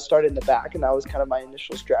was started in the back, and that was kind of my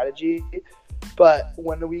initial strategy. But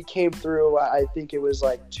when we came through, I think it was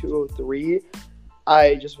like 2:03.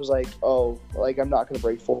 I just was like, oh, like I'm not gonna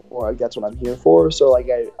break 4. Like that's what I'm here for. So like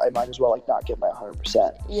I might as well like not get my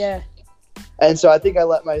 100%. Yeah. And so I think I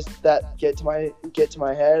let that get to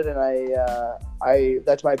my head, and I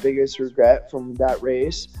that's my biggest regret from that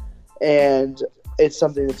race. And it's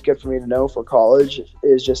something that's good for me to know for college,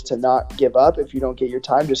 is just to not give up. If you don't get your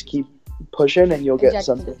time, just keep pushing and you'll get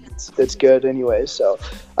something that's good anyway. So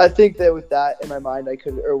I think that with that in my mind,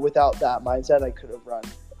 without that mindset, I could have run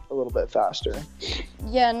a little bit faster.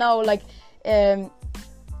 Yeah, no, like, well,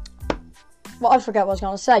 I forgot what I was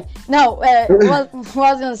going to say. No, what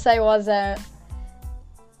I was going to say was,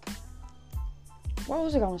 what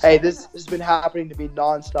was I going to say? Hey, this has been happening to me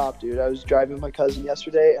nonstop, dude. I was driving with my cousin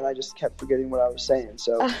yesterday, and I just kept forgetting what I was saying.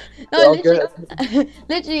 So, no,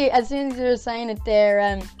 literally, as soon as you were saying it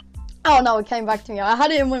there, oh no, it came back to me. I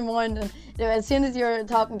had it in my mind, and as soon as you were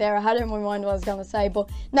talking there, I had it in my mind what I was going to say. But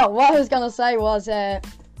no, what I was going to say was, are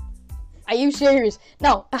you serious?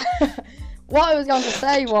 No. What I was going to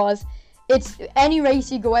say was, it's any race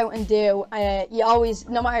you go out and do, you always,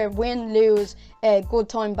 no matter win, lose, good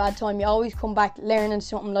time, bad time, you always come back learning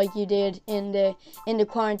something like you did in the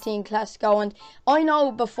quarantine class go. And I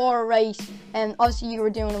know before a race, and obviously you were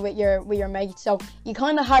doing it with your mates, so you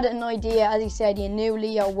kind of had an idea. As you said, you knew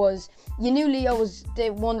Leo was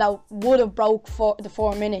the one that would have broke the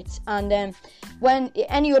 4 minutes. And when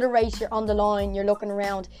any other race you're on the line, you're looking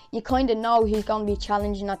around, you kind of know who's going to be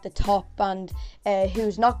challenging at the top and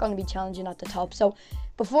who's not going to be challenging at the top. So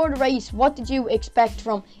before the race, what did you expect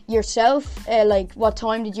from yourself? Like, what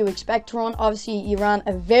time did you expect to run? Obviously, you ran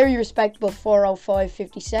a very respectable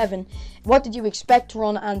 4:05:57. What did you expect to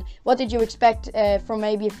run, and what did you expect from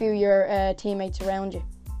maybe a few of your teammates around you?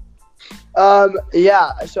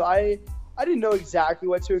 Yeah, so I didn't know exactly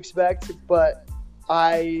what to expect, but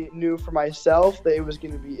I knew for myself that it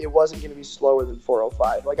wasn't gonna be slower than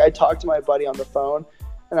 4:05. Like, I talked to my buddy on the phone,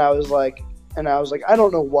 and I was like, I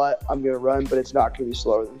don't know what I'm gonna run, but it's not gonna be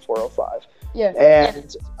slower than 4:05. Yeah.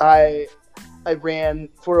 And I ran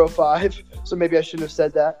 4:05, so maybe I shouldn't have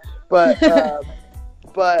said that, but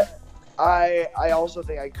but I also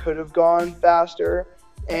think I could have gone faster.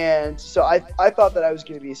 And so I thought that I was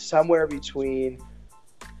going to be somewhere between.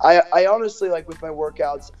 I honestly, like, with my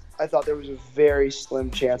workouts, I thought there was a very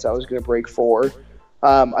slim chance I was going to break 4.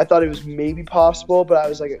 I thought it was maybe possible, but I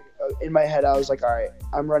was like, in my head, I was like, all right,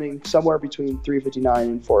 I'm running somewhere between 3:59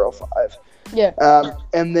 and 4:05. Yeah.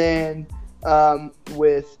 And then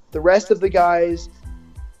with the rest of the guys,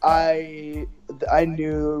 I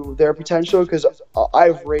knew their potential because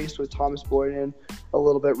I've raced with Thomas Boyden a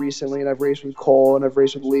little bit recently, and I've raced with Cole, and I've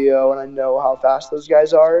raced with Leo, and I know how fast those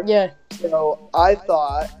guys are. Yeah. So I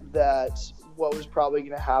thought that what was probably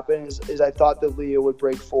going to happen is I thought that Leo would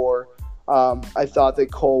break 4. I thought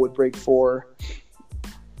that Cole would break 4,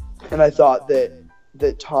 and I thought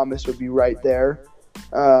that Thomas would be right there.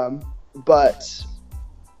 But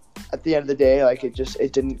at the end of the day, like,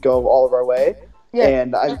 it didn't go all of our way. Yeah.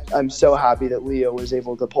 And I'm so happy that Leo was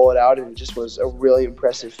able to pull it out, and it just was a really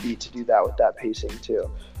impressive feat to do that with that pacing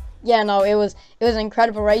too. Yeah, no, it was an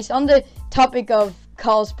incredible race. On the topic of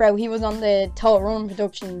Cole Sprout, he was on the Total Run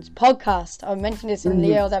Productions podcast. I mentioned this in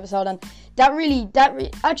Leo's episode, and that really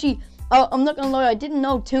actually, I'm not gonna lie, I didn't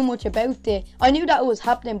know too much about I knew that it was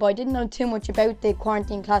happening, but I didn't know too much about the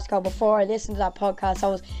Quarantine Classico before I listened to that podcast.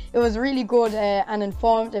 So it was really good and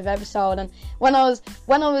informative episode. And when I was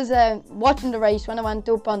watching the race, when I went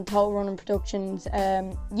up on Total Running Productions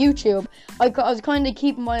YouTube, I was kind of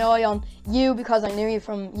keeping my eye on you because I knew you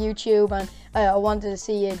from YouTube, and I wanted to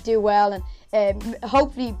see you do well and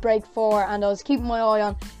hopefully break 4. And I was keeping my eye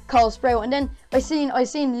on Cole Sprout, and then I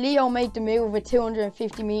seen Leo make the move with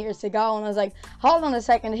 250 meters to go, and I was like, hold on a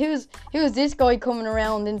second, who's this guy coming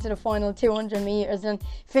around into the final 200 meters and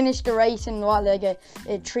finished the race in what, like a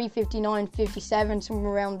 3:59:57,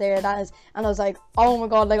 somewhere around there that is. And I was like, oh my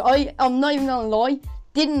god, like I'm not even gonna lie,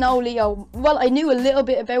 didn't know Leo. Well, I knew a little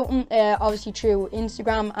bit about him obviously through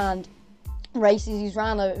Instagram and races he's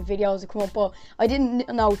ran, videos that come up, but I didn't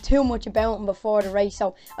know too much about him before the race.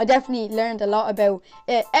 So I definitely learned a lot about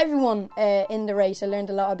everyone in the race. I learned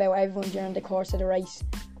a lot about everyone during the course of the race.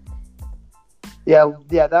 Yeah,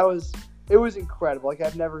 it was incredible. Like,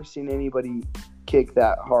 I've never seen anybody kick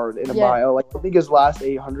that hard in a mile. Like, I think his last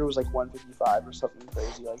 800 was like 155 or something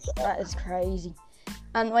crazy like that. That is crazy.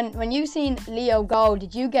 And when you seen Leo go,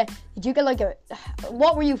 did you get like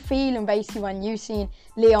what were you feeling basically when you seen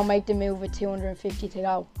Leo make the move with 250 to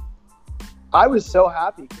go? I was so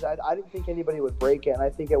happy because I didn't think anybody would break it, and I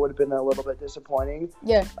think it would have been a little bit disappointing.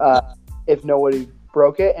 Yeah. If nobody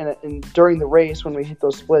broke it, and during the race when we hit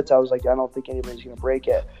those splits, I was like, I don't think anybody's gonna break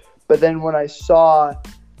it. But then when I saw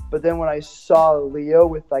Leo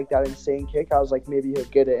with like that insane kick, I was like, maybe he'll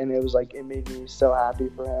get it, and it was like, it made me so happy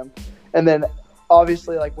for him. And then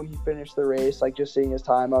obviously, like, when he finished the race, like, just seeing his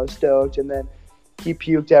time, I was stoked. And then he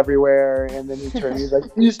puked everywhere, and then he turned, he was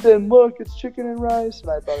like, Easton, look, it's chicken and rice.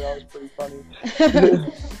 And I thought that was pretty funny.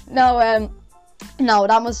 No,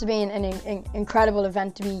 that must have been an incredible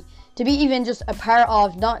event to be even just a part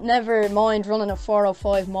of. Never mind running a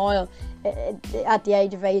 4:05 mile at the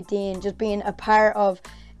age of 18, just being a part of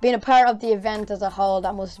the event as a whole.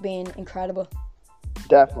 That must have been incredible.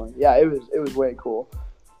 Definitely, yeah, it was way cool.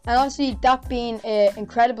 And obviously, that being an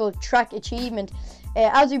incredible track achievement,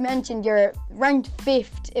 as we mentioned, you're ranked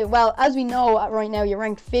 5th. Well, as we know right now, you're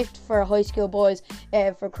ranked 5th for high school boys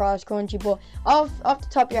for cross country. But off the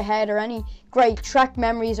top of your head, are any great track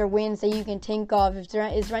memories or wins that you can think of? Is there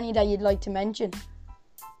any that you'd like to mention?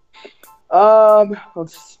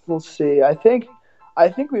 Let's see. I think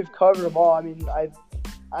we've covered them all. I mean,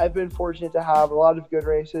 I've been fortunate to have a lot of good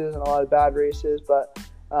races and a lot of bad races, but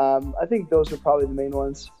I think those are probably the main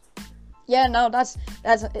ones. Yeah, no, that's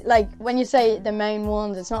like, when you say the main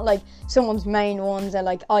ones, it's not like someone's main ones are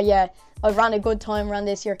like, oh yeah, I ran a good time, ran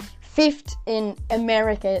this year. 5th in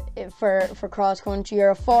America for cross country.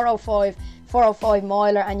 You're a 4:05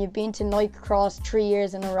 miler, and you've been to Nike Cross 3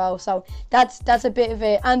 years in a row. So that's a bit of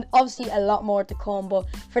it, and obviously a lot more to come. But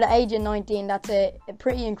for the age of 19, that's a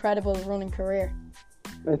pretty incredible running career.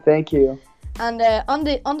 Thank you. And on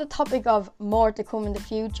the topic of more to come in the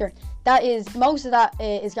future, that is, most of that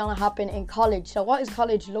is going to happen in college. So what is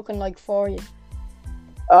college looking like for you?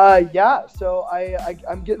 Yeah, so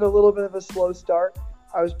I'm getting a little bit of a slow start.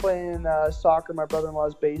 I was playing soccer in my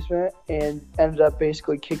brother-in-law's basement and ended up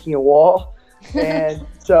basically kicking a wall. And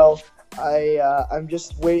so I'm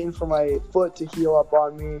just waiting for my foot to heal up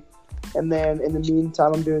on me. And then in the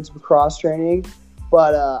meantime, I'm doing some cross training.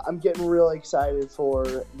 But I'm getting really excited for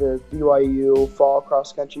the BYU fall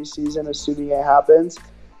cross-country season, assuming it happens.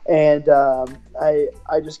 And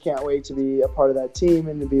I just can't wait to be a part of that team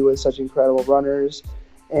and to be with such incredible runners.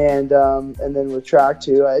 And then with track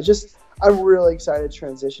too. I'm really excited to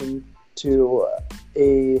transition to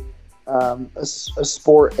a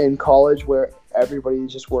sport in college where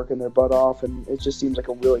everybody's just working their butt off, and it just seems like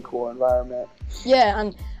a really cool environment. Yeah,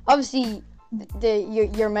 and obviously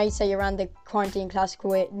your mates say you ran the Quarantine Classic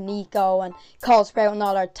with Nico and Cole Sprout and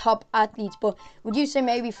all our top athletes, but would you say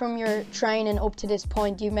maybe from your training up to this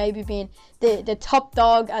point, you maybe been the top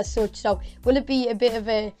dog as such? So will it be a bit of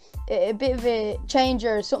a change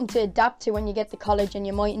or something to adapt to when you get to college and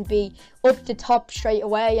you mightn't be up the top straight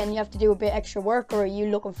away and you have to do a bit extra work, or are you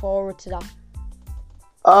looking forward to that?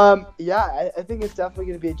 Yeah, I think it's definitely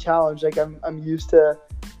going to be a challenge. Like, I'm used to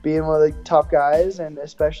being one of the top guys, and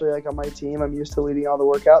especially like on my team, I'm used to leading all the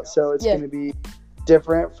workouts, so it's going to be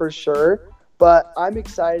different for sure. But I'm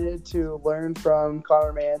excited to learn from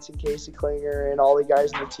Connor Mance and Casey Klinger and all the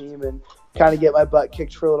guys on the team and kind of get my butt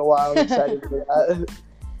kicked for a little while. I'm excited for that.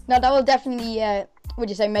 Now that will definitely, would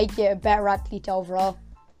you say, make you a better athlete overall?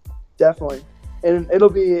 Definitely, and it'll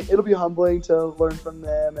be humbling to learn from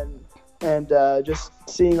them, and just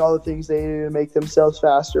seeing all the things they do to make themselves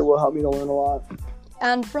faster will help me to learn a lot.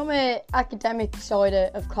 And from a academic side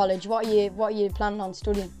of college, what are you planning on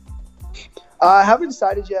studying? I haven't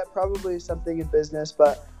decided yet. Probably something in business,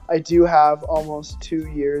 but I do have almost 2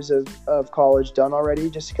 years of college done already,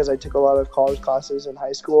 just because I took a lot of college classes in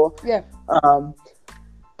high school. Yeah.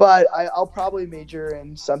 But I'll probably major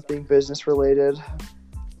in something business related.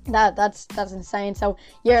 That's insane. So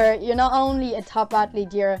you're not only a top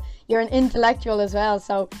athlete, you're an intellectual as well.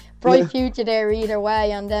 So bright future there either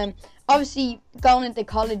way. And obviously going into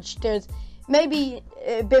college, there's maybe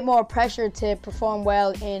a bit more pressure to perform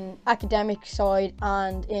well in academic side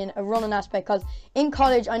and in a running aspect, because in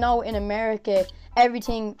college, I know in America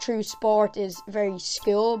everything through sport is very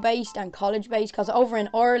school based and college based, because over in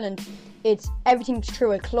Ireland it's everything's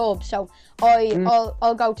through a club. So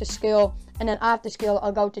I'll go to school, and then after school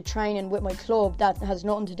I'll go to training with my club that has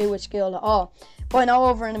nothing to do with school at all. But I know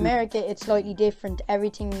over in America it's slightly different.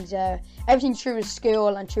 Everything's through the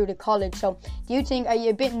school and through the college. So do you think, are you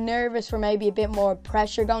a bit nervous for maybe a bit more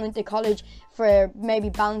pressure going into college for maybe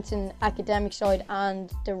balancing academic side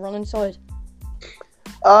and the running side?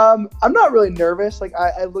 I'm not really nervous. Like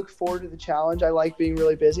I look forward to the challenge. I like being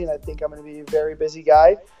really busy, and I think I'm going to be a very busy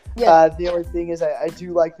guy. Yeah. The only thing is I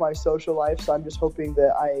do like my social life, so I'm just hoping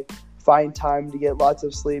that I find time to get lots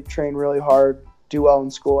of sleep, train really hard, do well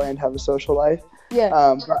in school, and have a social life.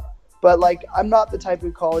 Yeah. But like, I'm not the type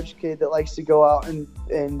of college kid that likes to go out and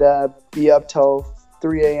be up till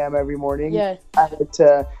 3 a.m. every morning. Yeah.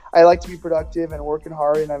 I like to be productive and working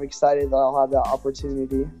hard, and I'm excited that I'll have that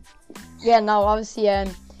opportunity. Yeah, no, obviously,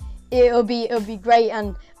 it'll be great,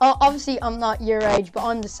 and obviously I'm not your age, but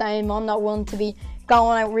I'm the same. I'm not one to be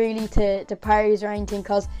going out really to parties or anything,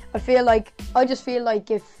 because I just feel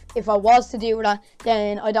like if I was to do that,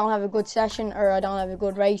 then I don't have a good session or I don't have a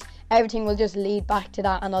good race. Everything will just lead back to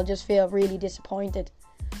that, and I'll just feel really disappointed.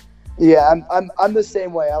 Yeah, I'm the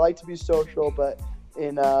same way. I like to be social, but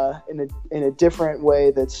in a different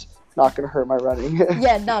way that's not going to hurt my running.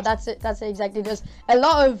 Yeah, no, that's it. That's it, exactly. There's a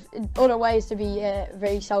lot of other ways to be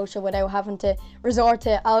very social without having to resort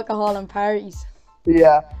to alcohol and parties.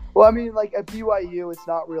 Yeah. Well, I mean, like at BYU, it's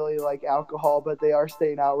not really like alcohol, but they are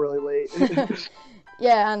staying out really late.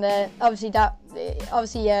 Yeah, and obviously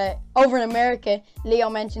over in America, Leo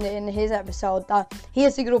mentioned it in his episode that he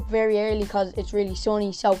has to get up very early because it's really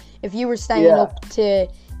sunny. So if you were staying up to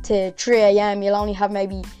 3 a.m., you'll only have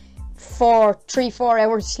maybe 4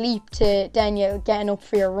 hours sleep to then you getting up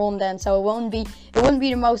for your run then. So it wouldn't be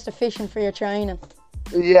the most efficient for your training.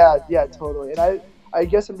 Yeah, totally. And I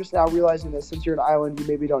guess I'm just now realizing that since you're an island, you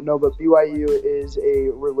maybe don't know, but BYU is a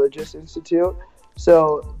religious institute.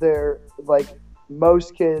 So they're like,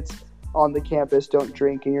 most kids on the campus don't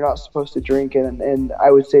drink, and you're not supposed to drink, and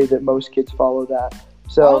I would say that most kids follow that.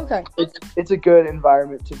 So it's a good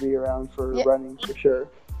environment to be around for running, for sure.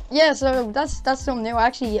 Yeah, so that's something new.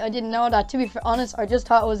 Actually, I didn't know that. To be honest, I just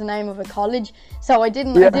thought it was the name of a college, so I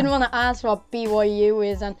didn't want to ask what BYU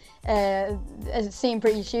is, and it seemed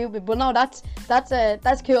pretty stupid. But no, that's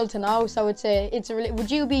cool to know. So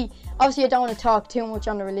would you be, obviously I don't want to talk too much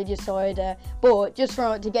on the religious side, but just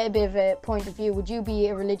to get a bit of a point of view, would you be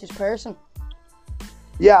a religious person?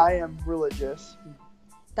 Yeah, I am religious.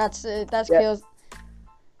 That's cool.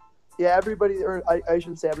 Yeah, everybody, or I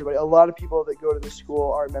shouldn't say everybody, a lot of people that go to the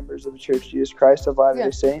school are members of the Church of Jesus Christ of Latter-day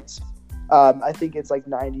Saints. I think it's like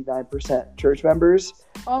 99% church members,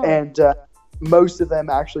 and most of them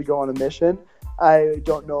actually go on a mission. I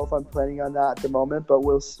don't know if I'm planning on that at the moment, but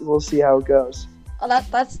we'll see how it goes. Oh,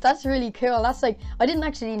 that's really cool. That's like, I didn't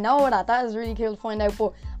actually know that. That is really cool to find out.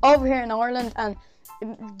 But over here in Ireland, and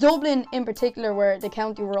Dublin in particular, where the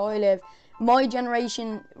county where I live, my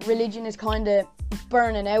generation religion is kind of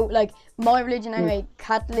burning out. Like my religion, I'm a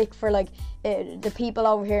Catholic. For like the people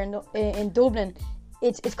over here in Dublin,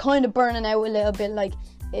 it's kind of burning out a little bit. Like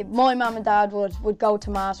my mum and dad would go to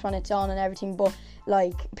mass when it's on and everything, but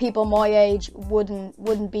like people my age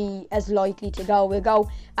wouldn't be as likely to go. We'll go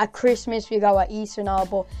at Christmas, we go at Easton and all,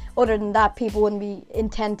 but other than that, people wouldn't be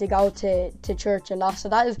intent to go to church a lot. So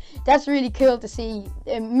that's really cool to see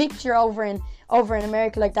a mixture over in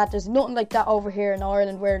America like that. There's nothing like that over here in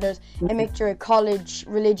Ireland, where there's a mixture of college,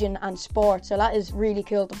 religion and sport. So that is really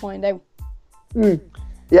cool to find out.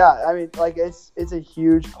 Yeah, I mean, like it's a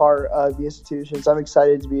huge part of the institutions. I'm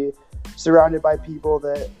excited to be surrounded by people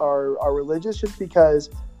that are religious, just because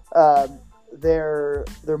their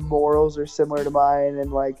morals are similar to mine,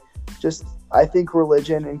 and like just I think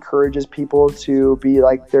religion encourages people to be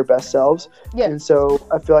like their best selves. Yeah. And so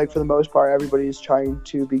I feel like for the most part, everybody's trying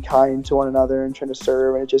to be kind to one another and trying to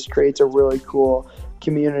serve. And it just creates a really cool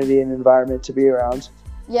community and environment to be around.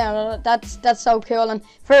 Yeah, well, that's so cool. And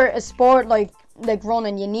for a sport like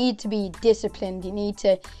running, you need to be disciplined. You need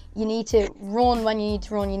to run when you need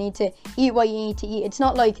to run. You need to eat what you need to eat. It's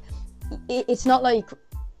not like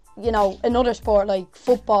another sport like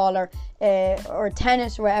football or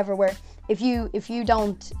tennis or whatever, where if you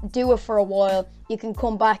don't do it for a while, you can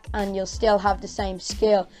come back and you'll still have the same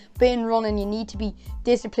skill. But in running, you need to be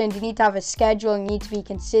disciplined. You need to have a schedule. You need to be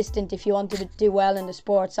consistent if you want to do well in the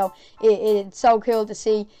sport. So it's so cool to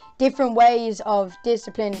see different ways of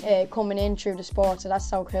discipline coming in through the sport. So that's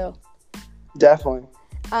so cool. Definitely.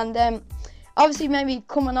 And obviously, maybe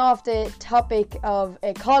coming off the topic of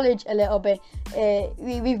college a little bit,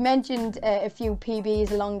 we've mentioned a few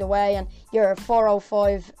PBs along the way, and you're a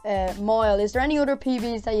 4:05 mile. Is there any other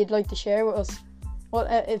PBs that you'd like to share with us? Well,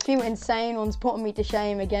 a few insane ones, putting me to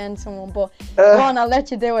shame again, someone. But go on, I'll let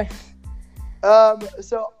you do it.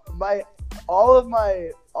 So all of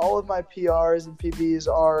my PRs and PBs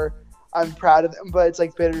I'm proud of them, but it's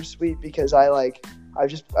like bittersweet because I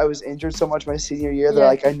was injured so much my senior year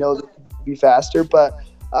that I know that be faster, but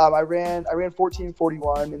I ran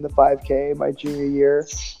 14:41 in the 5K my junior year,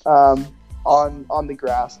 on the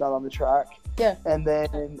grass, not on the track. Yeah. And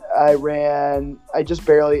then I just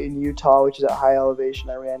barely in Utah, which is at high elevation,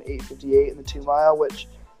 I ran 8:58 in the 2 mile, which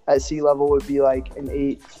at sea level would be like an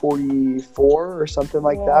 8:44 or something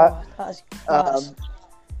like that. That's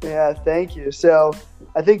yeah, thank you. So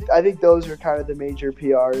I think those are kind of the major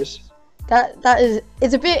PRs.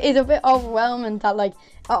 It's a bit overwhelming that, like,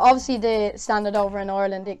 obviously the standard over in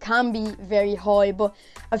Ireland, it can be very high, but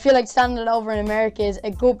I feel like standard over in America is a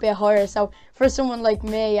good bit higher. So for someone like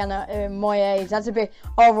me and my age, that's a bit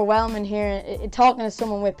overwhelming here. Talking to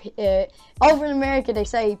someone with over in America, they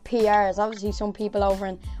say PRs. Obviously some people over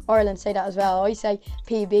in Ireland say that as well. I say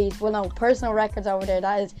PBs. Well, no, personal records over there,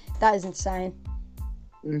 that is insane.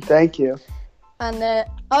 Thank you. And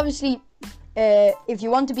obviously, if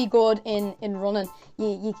you want to be good in running,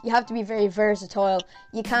 you have to be very versatile.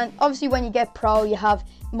 You can't, obviously when you get pro, you have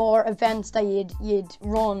more events that you'd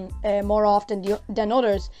run more often than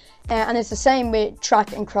others, and it's the same with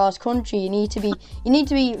track and cross country. You need to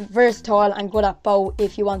be versatile and good at both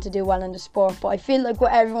if you want to do well in the sport. But I feel like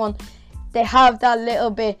with everyone, they have that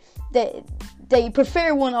little bit, they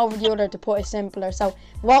prefer one over the other, to put it simpler. So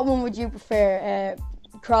what one would you prefer,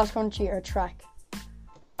 cross country or track?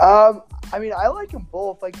 I mean, I like them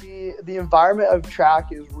both. Like the environment of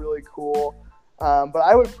track is really cool, but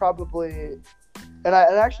I would probably,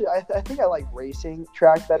 I think I like racing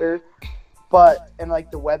track better, and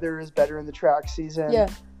like the weather is better in the track season. Yeah.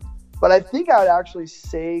 But I think I would actually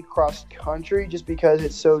say cross country just because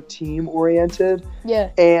it's so team oriented. Yeah.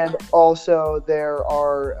 And also there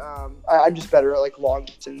are, I'm just better at like long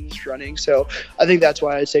distance running, so I think that's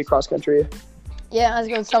why I'd say cross country. Yeah, that's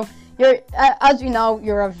good. So you're, as we know,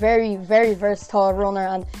 you're a very, very versatile runner,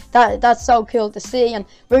 and that's so cool to see. And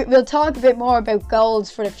we'll talk a bit more about goals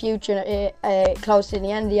for the future close to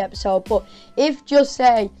the end of the episode. But if, just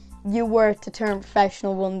say, you were to turn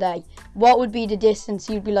professional one day, what would be the distance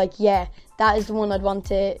you'd be like, yeah, that is the one I'd want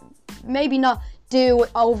to maybe not do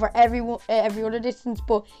over every other distance,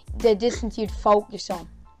 but the distance you'd focus on?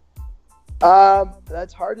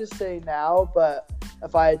 That's hard to say now, but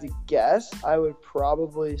if I had to guess, I would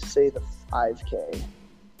probably say the 5K.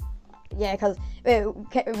 Yeah, because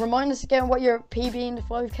remind us again what your PB in the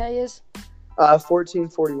 5K is.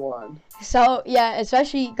 14:41. So yeah,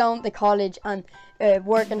 especially going to college and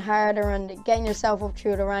working harder and getting yourself up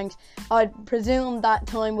through the ranks, I'd presume that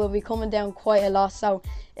time will be coming down quite a lot. So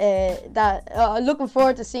looking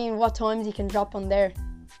forward to seeing what times you can drop on there.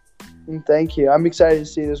 Thank you. I'm excited to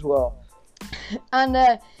see it as well. And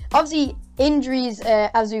obviously injuries,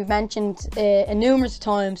 as we've mentioned numerous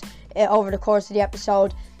times over the course of the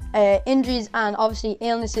episode, injuries and obviously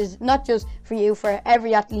illnesses, not just for you, for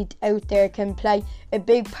every athlete out there, can play a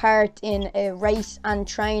big part in race and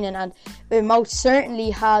training, and it most certainly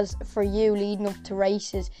has for you leading up to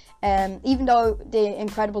races. Even though the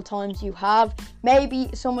incredible times you have, maybe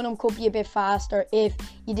some of them could be a bit faster if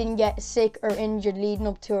you didn't get sick or injured leading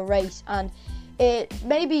up to a race. And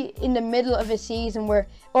maybe in the middle of a season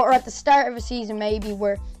or at the start of a season, maybe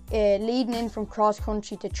where leading in from cross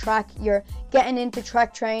country to track, you're getting into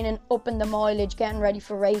track training, upping the mileage, getting ready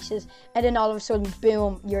for races, and then all of a sudden,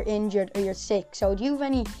 boom, you're injured or you're sick. So do you have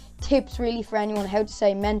any tips really for anyone how to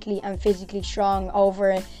stay mentally and physically strong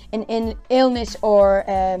over an illness or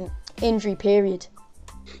injury period?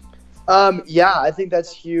 Yeah, I think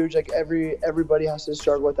that's huge. Like everybody has to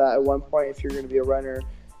struggle with that at one point if you're going to be a runner.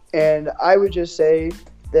 And I would just say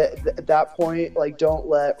that at that point, like, don't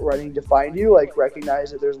let running define you. Like,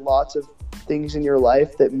 recognize that there's lots of things in your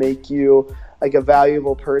life that make you like a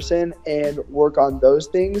valuable person, and work on those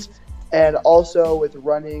things. And also with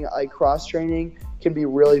running, like cross training can be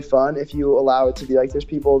really fun if you allow it to be. Like, there's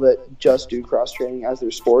people that just do cross training as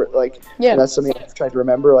their sport. Like, Yeah. and that's something I've tried to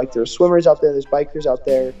remember. Like, there's swimmers out there, there's bikers out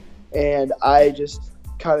there, and I just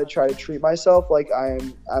kind of try to treat myself like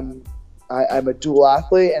I'm a dual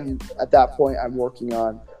athlete, and at that point I'm working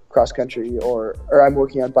on cross country or I'm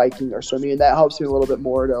working on biking or swimming, and that helps me a little bit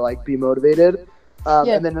more to like be motivated.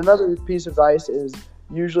 And then another piece of advice is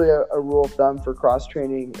usually a rule of thumb for cross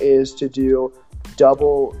training is to do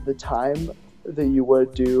double the time that you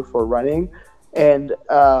would do for running. And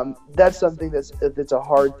that's something that's a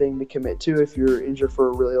hard thing to commit to if you're injured for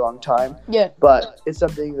a really long time. Yeah. But it's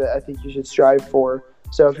something that I think you should strive for.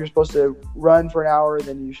 So if you're supposed to run for an hour,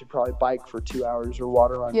 then you should probably bike for 2 hours or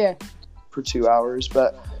water run for 2 hours.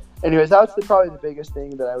 But anyways, that's probably the biggest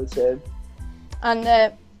thing that I would say.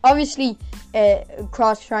 And obviously,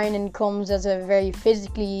 cross training comes as a very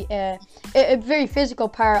very physical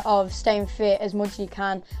part of staying fit as much as you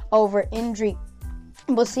can over injury.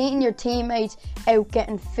 But seeing your teammates out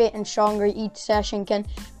getting fit and stronger each session can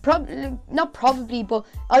but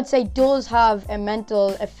I'd say does have a mental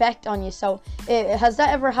effect on you. So has that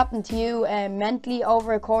ever happened to you mentally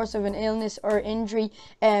over a course of an illness or injury?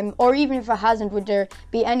 Or even if it hasn't, would there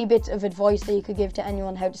be any bits of advice that you could give to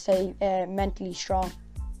anyone how to stay mentally strong?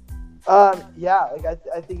 Yeah, like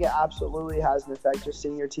I think it absolutely has an effect, just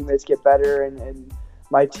seeing your teammates get better, and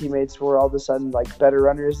my teammates were all of a sudden like better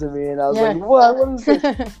runners than me, and I was like, what is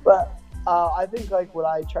this? But I think like what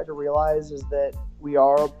I tried to realize is that we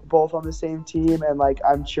are both on the same team, and like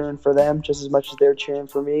I'm cheering for them just as much as they're cheering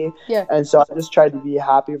for me. Yeah. And so I just tried to be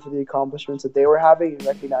happy for the accomplishments that they were having, and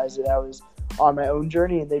recognize that I was on my own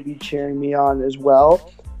journey and they'd be cheering me on as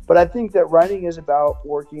well. But I think that running is about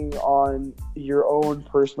working on your own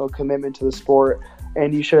personal commitment to the sport,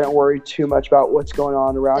 and you shouldn't worry too much about what's going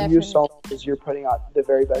on around you, so long as you're putting out the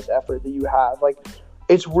very best effort that you have. Like,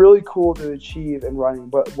 it's really cool to achieve in running,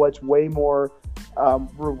 but what's way more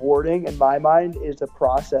rewarding in my mind is the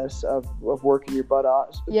process of working your butt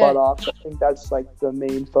off. So I think that's like the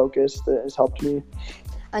main focus that has helped me.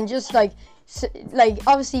 And just like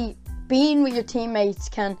obviously being with your teammates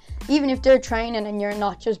can, even if they're training and you're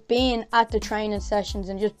not, just being at the training sessions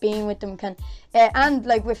and just being with them can, and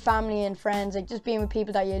like with family and friends, like just being with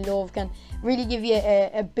people that you love can really give you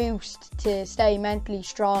a boost to stay mentally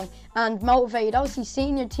strong and motivated. Obviously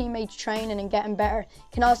seeing your teammates training and getting better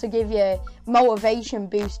can also give you a motivation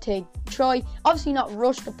boost to try, obviously not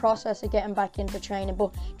rush the process of getting back into training,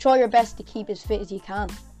 but try your best to keep as fit as you can.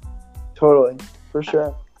 Totally, for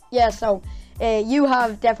sure. Yeah, so you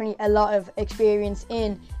have definitely a lot of experience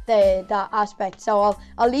in that aspect. So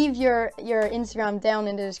I'll leave your Instagram down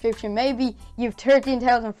in the description. Maybe you've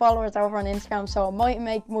 13,000 followers over on Instagram, so it might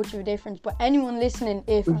make much of a difference. But anyone listening,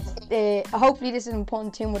 if hopefully this isn't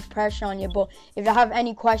putting too much pressure on you, but if you have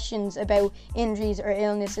any questions about injuries or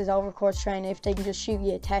illnesses over course training, if they can just shoot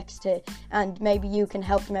you a text and maybe you can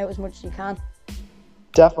help them out as much as you can.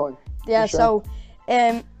 Definitely. Yeah. Sure.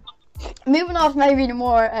 So moving off maybe the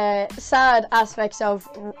more sad aspects of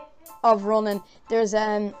running, there's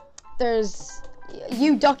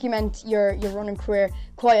you document your running career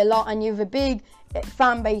quite a lot, and you have a big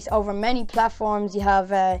fan base over many platforms. You have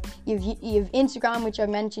you've Instagram, which I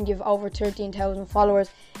mentioned. You have over 13,000 followers.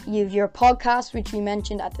 You have your podcast, which we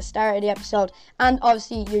mentioned at the start of the episode, and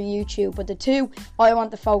obviously your YouTube. But the two I want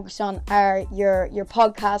to focus on are your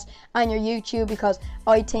podcast and your YouTube, because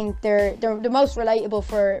I think they're the most relatable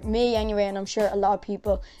for me anyway, and I'm sure a lot of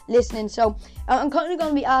people listening. So I'm kind of going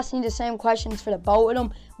to be asking the same questions for the both of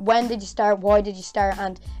them. When did you start? Why did you start?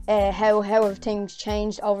 And how have things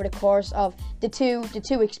changed over the course of the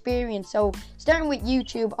two experience? So starting with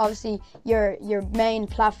YouTube, obviously your main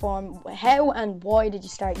platform. How and why did you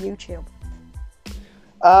start YouTube?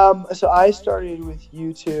 So I started with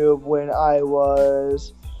YouTube when I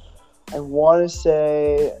was, I want to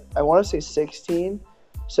say 16.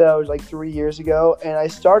 So it was like 3 years ago, and I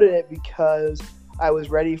started it because I was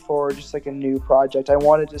ready for just like a new project. I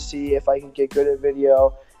wanted to see if I could get good at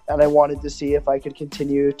video, and I wanted to see if I could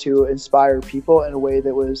continue to inspire people in a way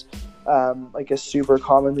that was like a super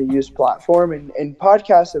commonly used platform. And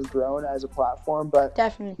podcasts have grown as a platform, but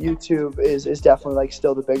Definitely. YouTube is definitely like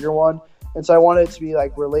still the bigger one. And so I wanted it to be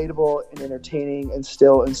like relatable and entertaining and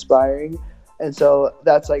still inspiring. And so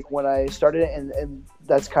that's like when I started it, and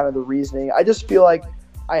that's kind of the reasoning. I just feel like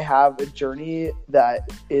I have a journey that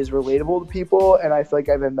is relatable to people, and I feel like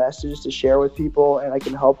I have a message to share with people, and I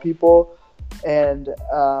can help people, and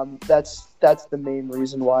that's the main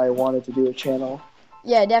reason why I wanted to do a channel.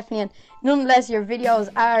 Yeah, definitely. And nonetheless, your videos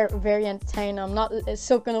are very entertaining. I'm not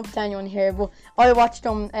sucking up to anyone here, but I watch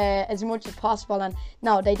them as much as possible, and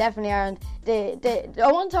no, they definitely are. And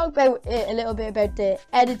I want to talk about a little bit about the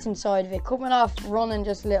editing side of it, coming off running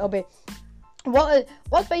just a little bit.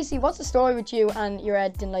 What's the story with you and your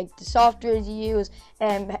editing, like the softwares you use?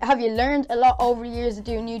 Have you learned a lot over the years of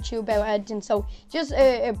doing YouTube about editing? So just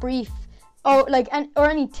a brief. Or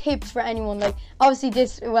any tips for anyone. Like, obviously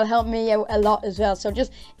this will help me out a lot as well. So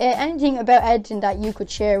just anything about editing that you could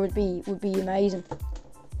share would be amazing.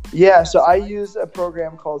 Yeah, so I use a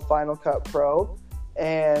program called Final Cut Pro,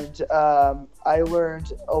 and I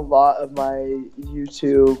learned a lot of my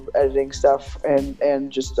YouTube editing stuff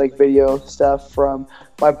and just like video stuff from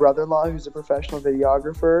my brother-in-law, who's a professional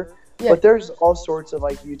videographer. Yeah. But there's all sorts of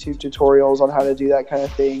like YouTube tutorials on how to do that kind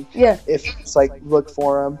of thing. Yeah. If it's like look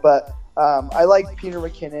for them, but I like Peter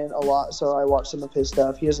McKinnon a lot, so I watch some of his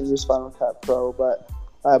stuff. He doesn't use Final Cut Pro, but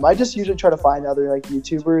I just usually try to find other like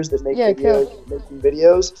YouTubers that make making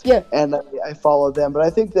videos, and I follow them. But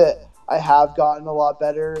I think that I have gotten a lot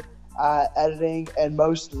better at editing, and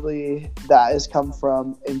mostly that has come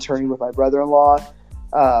from interning with my brother-in-law.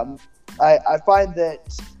 I find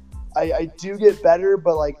that I do get better,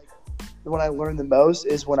 but like when I learn the most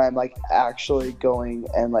is when I'm like actually going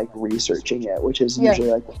and like researching it, which is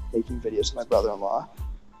usually like making videos with my brother-in-law.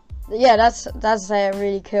 Yeah, that's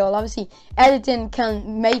really cool. Obviously, editing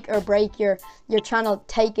can make or break your channel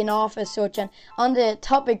taking off as such. And on the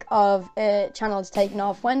topic of channels taking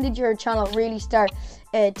off, when did your channel really start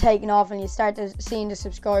taking off and you started seeing the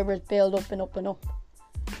subscribers build up and up and up?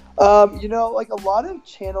 Like a lot of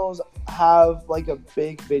channels have like a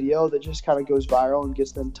big video that just kind of goes viral and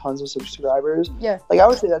gets them tons of subscribers. Yeah. Like I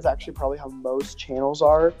would say that's actually probably how most channels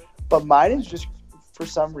are, but mine is just for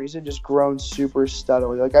some reason just grown super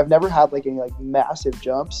steadily. Like I've never had like any like massive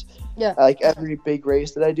jumps. Yeah. Like every big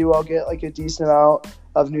race that I do, I'll get like a decent amount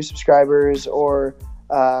of new subscribers, or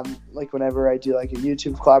like whenever I do like a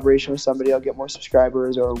YouTube collaboration with somebody, I'll get more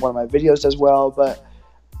subscribers, or one of my videos does well. But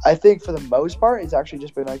I think for the most part, it's actually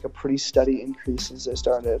just been like a pretty steady increase since I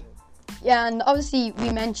started. Yeah, and obviously we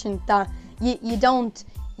mentioned that you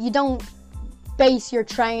don't base your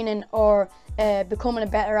training or becoming a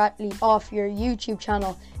better athlete off your YouTube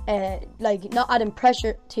channel, like not adding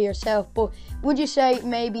pressure to yourself. But would you say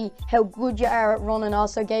maybe how good you are at running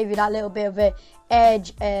also gave you that little bit of a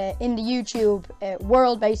edge in the YouTube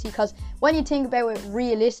world, basically? Because when you think about it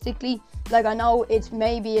realistically, like I know it's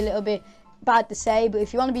maybe a little bit bad to say, but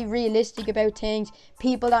if you want to be realistic about things,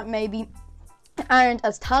 people that maybe aren't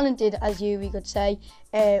as talented as you, we could say,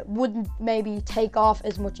 wouldn't maybe take off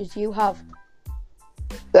as much as you have.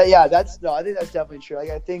 I think that's definitely true. Like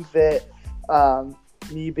I think that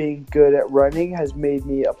me being good at running has made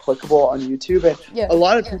me applicable on YouTube, and a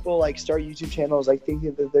lot of people like start YouTube channels like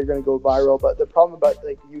thinking that they're going to go viral, but the problem about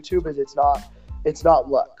like YouTube is it's not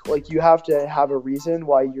luck. Like you have to have a reason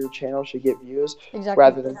why your channel should get views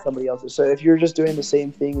rather than somebody else's. So if you're just doing the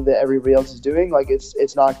same thing that everybody else is doing, like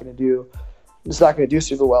it's not going to do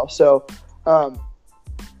super well. So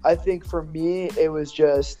I think for me it was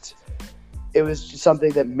just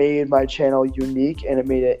something that made my channel unique and it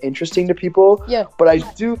made it interesting to people. Yeah. But I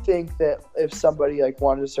do think that if somebody like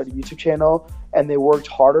wanted to start a YouTube channel and they worked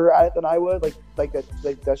harder at it than I would,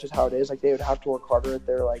 that's just how it is. Like they would have to work harder at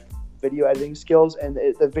their like video editing skills, and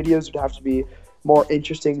the videos would have to be more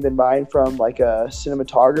interesting than mine from like a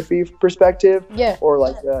cinematography perspective, or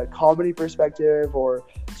like a comedy perspective, or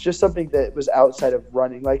just something that was outside of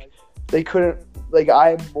running. Like they couldn't, like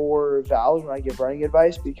I'm more valid when I give running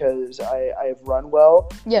advice because I have run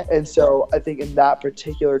well. Yeah. And so I think in that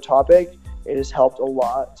particular topic, it has helped a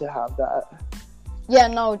lot to have that. Yeah,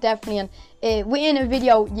 no, definitely. And within a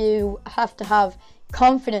video, you have to have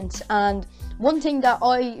confidence. And one thing that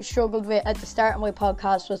I struggled with at the start of my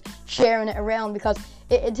podcast was sharing it around, because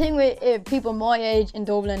the thing with people my age in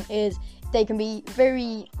Dublin is they can be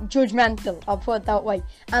very judgmental, I'll put it that way.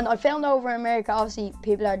 And I found over in America, obviously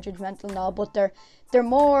people are judgmental now, but they're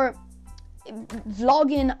more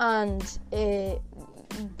vlogging and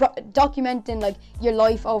documenting like your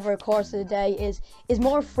life over a course of the day is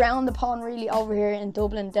more frowned upon really over here in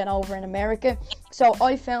Dublin than over in America. So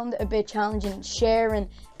I found it a bit challenging sharing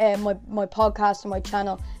my podcast and my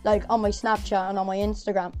channel like on my Snapchat and on my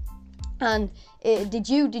Instagram. And did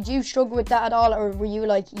you struggle with that at all, or were you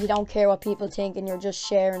like you don't care what people think and you're just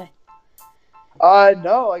sharing it?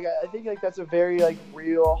 No, like I think like that's a very like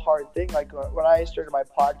real hard thing. Like when I started my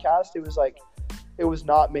podcast, it was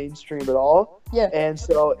not mainstream at all. Yeah. And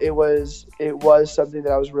so it was something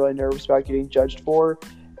that I was really nervous about getting judged for.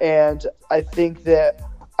 And I think that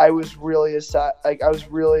I was really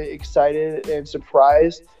excited and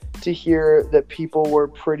surprised to hear that people were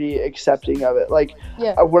pretty accepting of it. Like,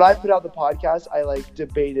 when I put out the podcast, I like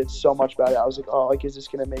debated so much about it. I was like, oh, like, is this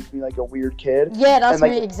gonna make me like a weird kid? Yeah, that's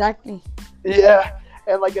like, me exactly. Yeah,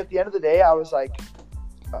 and like at the end of the day, I was like,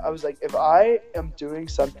 if I am doing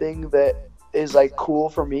something that is like cool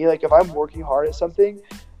for me, like if I'm working hard at something,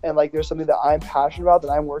 and like there's something that I'm passionate about that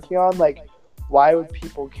I'm working on, like, why would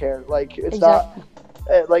people care? Like, it's exactly.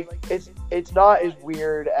 not like it's not as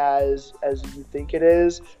weird as you think it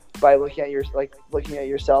is by looking at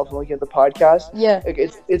yourself and looking at the podcast. Yeah, like,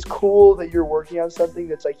 it's cool that you're working on something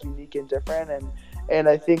that's like unique and different, and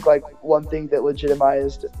I think like one thing that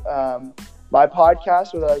legitimized my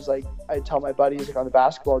podcast was I tell my buddies like on the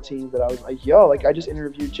basketball team that I was like, yo, like I just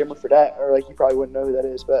interviewed Jimmer Fredette, or like you probably wouldn't know who that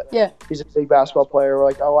is, but yeah, he's a big basketball player. Or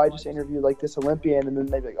like, oh, I just interviewed like this Olympian, and then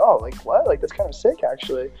they'd be like, oh, like what? Like that's kind of sick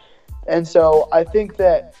actually. And so I think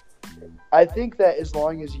that as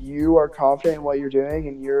long as you are confident in what you're doing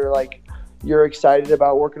and you're excited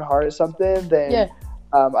about working hard at something, then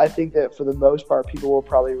I think that for the most part people will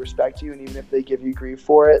probably respect you, and even if they give you grief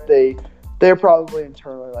for it, they're probably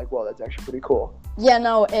internally like, well, that's actually pretty cool. Yeah,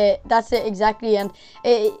 no, that's it exactly, and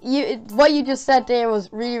what you just said there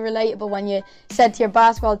was really relatable when you said to your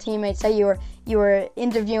basketball teammates, say you were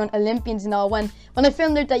interviewing Olympians and all. When I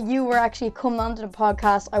found out that you were actually coming onto the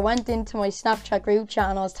podcast, I went into my Snapchat group chat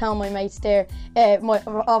and I was telling my mates there,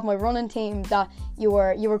 of my running team, that you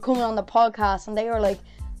were coming on the podcast, and they were like,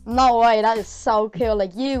 no way, that is so cool.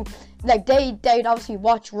 Like they'd obviously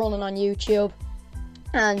watch running on YouTube.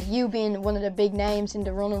 And you being one of the big names in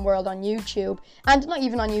the running world on YouTube, and not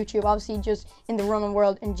even on YouTube, obviously just in the running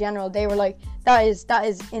world in general, they were like, that is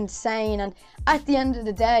insane. And at the end of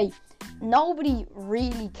the day, nobody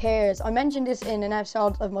really cares. I mentioned this in an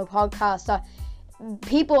episode of my podcast, that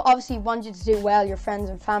people obviously want you to do well, your friends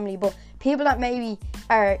and family, but people that maybe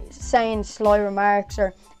are saying sly remarks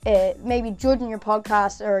or maybe judging your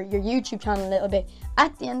podcast or your YouTube channel a little bit,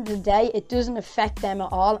 at the end of the day, it doesn't affect them at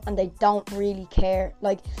all, and they don't really care.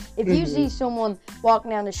 Like, if you see someone walking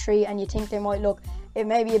down the street and you think they might look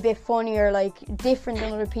maybe a bit funny or like different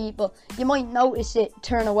than other people, you might notice it,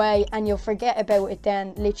 turn away, and you'll forget about it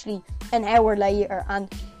then literally an hour later.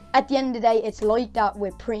 And at the end of the day, it's like that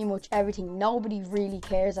with pretty much everything. Nobody really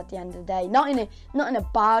cares at the end of the day. Not in a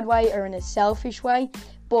bad way or in a selfish way,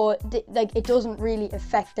 but like it doesn't really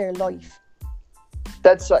affect their life.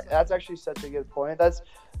 That's actually such a good point.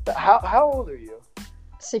 How old are you?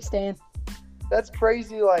 16. That's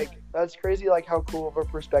crazy. Like how cool of a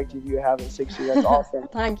perspective you have at 16. That's awesome.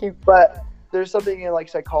 Thank you. But there's something in like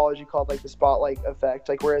psychology called like the spotlight effect,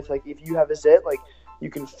 like where it's like if you have a zit, like you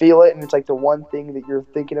can feel it, and it's like the one thing that you're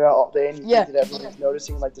thinking about all day, and you think that everyone's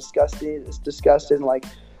noticing, like disgusted, and like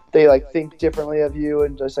they like think differently of you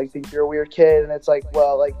and just like think you're a weird kid, and it's like,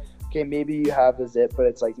 well, like, okay, maybe you have a zit, but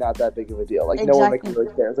it's like not that big of a deal. Like no one like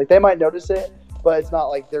really cares. Like they might notice it, but it's not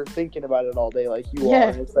like they're thinking about it all day like you are.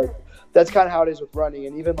 And it's like that's kind of how it is with running.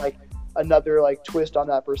 And even like another like twist on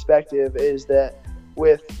that perspective is that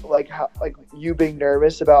with like how like you being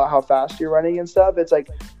nervous about how fast you're running and stuff, it's like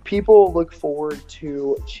people look forward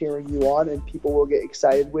to cheering you on and people will get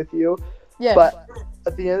excited with you. Yeah. But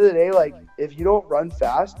at the end of the day, like if you don't run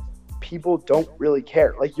fast, people don't really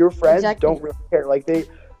care. Like your friends don't really care. Like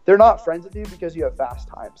they're not friends with you because you have fast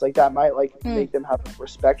times. Like that might like make them have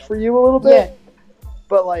respect for you a little bit. Yeah.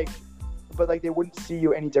 But like they wouldn't see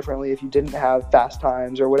you any differently if you didn't have fast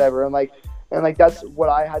times or whatever. And like that's what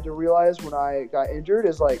I had to realize when I got injured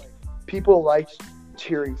is like people liked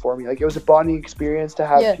cheering for me. Like it was a bonding experience to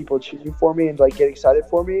have people cheering for me and like get excited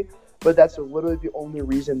for me. But that's literally the only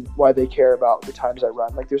reason why they care about the times I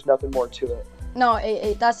run. Like there's nothing more to it. No,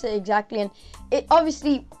 that's it exactly. And it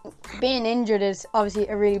obviously being injured is obviously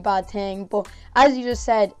a really bad thing. But as you just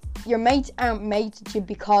said, your mates aren't mates with you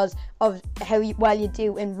because of how well you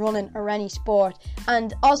do in running or any sport.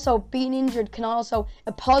 And also being injured can also,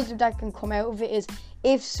 a positive that can come out of it is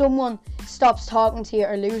if someone stops talking to you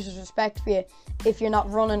or loses respect for you, if you're not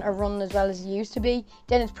running or running as well as you used to be,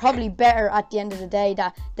 then it's probably better at the end of the day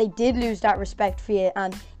that they did lose that respect for you,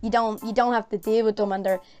 and you don't have to deal with them,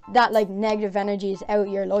 and that like negative energy is out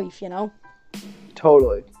of your life, you know.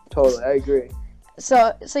 Totally, I agree.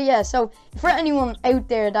 So for anyone out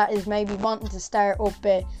there that is maybe wanting to start up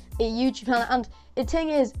a YouTube channel, and the thing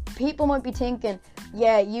is, people might be thinking,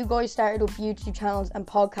 yeah, you guys started up YouTube channels and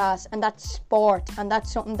podcasts, and that's sport, and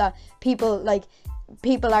that's something that people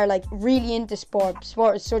are like really into sport.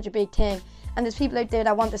 Sport is such a big thing. and there's people out there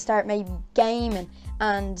that want to start maybe gaming,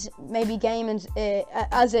 and maybe gaming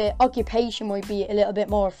as a occupation might be a little bit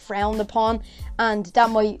more frowned upon, and that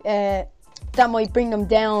might bring them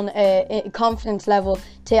down a confidence level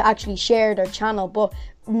to actually share their channel. But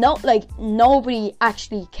not like nobody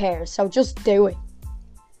actually cares, so just do it.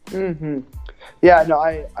 Yeah, no,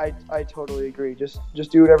 I totally agree. Just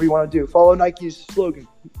do whatever you want to do. Follow Nike's slogan.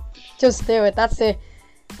 Just do it. That's it.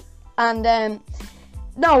 And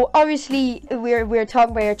no, obviously we're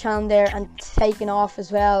talking about your channel there and taking off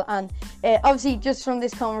as well. And obviously, just from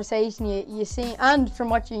this conversation, you see, and from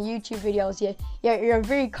watching YouTube videos, you're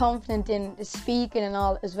very confident in speaking and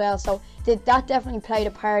all as well. So that definitely played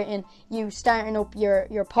a part in you starting up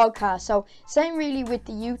your podcast. So same really with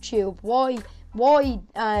the YouTube. Why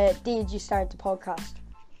did you start the podcast?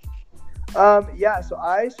 Yeah, so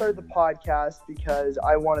I started the podcast because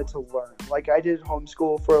I wanted to learn. Like, I did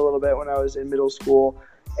homeschool for a little bit when I was in middle school,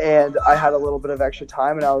 and I had a little bit of extra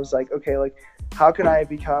time, and I was like, okay, like, how can I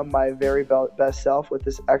become my very best self with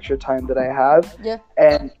this extra time that I have? Yeah.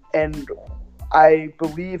 And I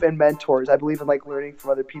believe in mentors. I believe in, like, learning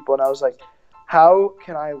from other people, and I was like, how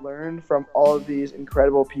can I learn from all of these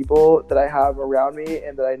incredible people that I have around me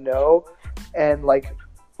and that I know, and, like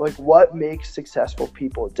what makes successful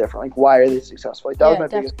people different? Like, why are they successful? Like, that was my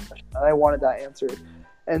biggest question, and I wanted that answered.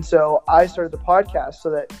 And so I started the podcast so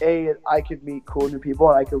that I could meet cool new people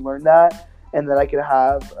and I could learn that, and then I could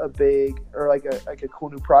have a big a cool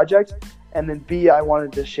new project. And then B, I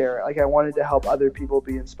wanted to share it. Like, I wanted to help other people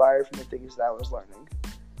be inspired from the things that I was learning.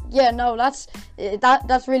 Yeah, no, that's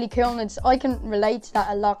really cool, and I can relate to that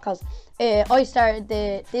a lot, because I started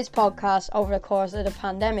this podcast over the course of the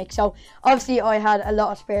pandemic. So obviously I had a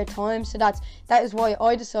lot of spare time, so that is why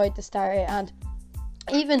I decided to start it. And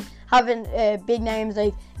even having big names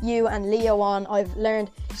like you and Leo on, I've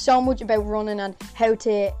learned so much about running and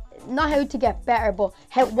not how to get better, but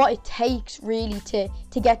what it takes really to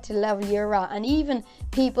get to the level you're at. And even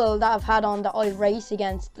people that I've had on that I race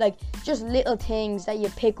against, like, just little things that you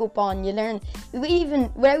pick up on, you learn,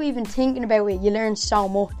 even without even thinking about it, you learn so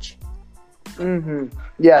much.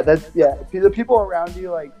 Yeah, the people around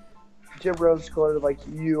you, like Jim Rose quoted, like,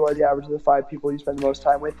 you are the average of the 5 people you spend the most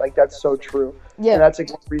time with. Like, that's so true. Yeah. And that's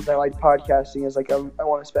like one reason I like podcasting, is like I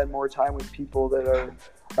want to spend more time with people that are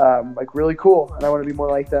like really cool, and I want to be more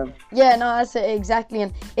like them. Yeah, no, that's it, exactly.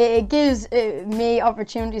 And it gives me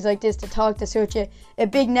opportunities like this to talk to such a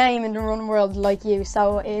big name in the run world like you.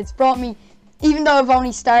 So it's brought me, even though I've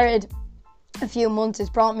only started a few months, it's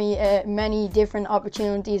brought me many different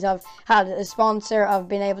opportunities. I've had a sponsor, I've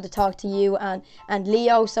been able to talk to you and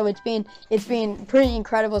Leo, so it's been pretty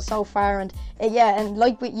incredible so far. And and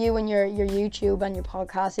like with you and your YouTube and your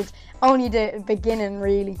podcast, it's only the beginning,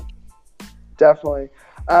 really. Definitely.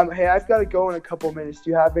 Hey, I've got to go in a couple minutes.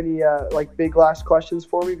 Do you have any like big last questions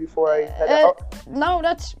for me before I head out? No,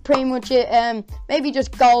 that's pretty much it. Maybe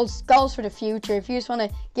just goals for the future. If you just want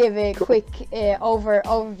to give a quick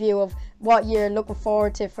overview of what you're looking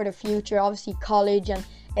forward to for the future. Obviously college, and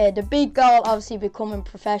the big goal, obviously becoming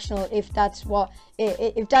professional, if that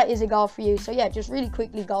is a goal for you. So yeah, just really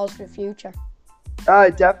quickly, goals for the future.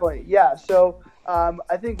 Definitely, yeah. So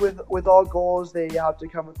I think with all goals, they have to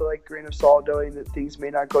come with a grain of salt, knowing that things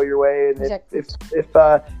may not go your way, and exactly. if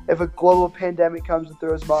a global pandemic comes and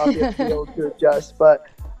throws them off, you have to be able to adjust. But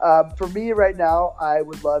for me right now, I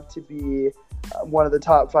would love to be one of the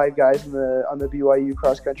top 5 guys on the BYU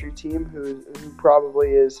cross country team, who probably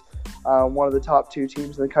is one of the top 2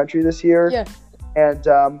 teams in the country this year. Yeah. And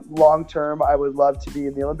long term, I would love to be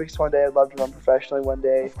in the Olympics one day. I'd love to run professionally one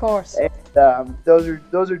day. Of course. And those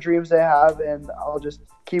are dreams I have, and I'll just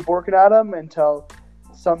keep working at them until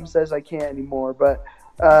something says I can't anymore. But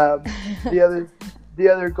the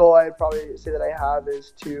other goal I'd probably say that I have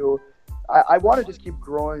is I want to just keep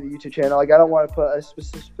growing the YouTube channel. Like, I don't want to put a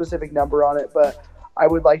specific number on it, but I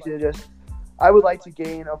would like to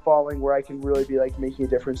gain a following where I can really be making a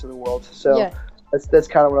difference in the world. So. Yeah. That's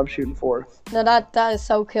kind of what I'm shooting for. No, that is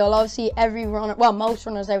so cool. Obviously, every runner, well, most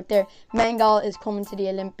runners out there, main goal is coming to the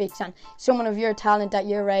Olympics, and someone of your talent at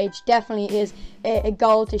your age definitely is a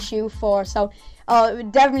goal to shoot for. So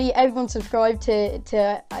definitely everyone subscribe to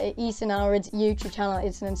Easton Allred's YouTube channel.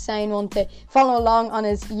 It's an insane one to follow along on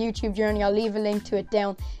his YouTube journey. I'll leave a link to it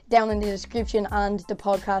down in the description and the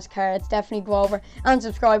podcast cards. Definitely go over and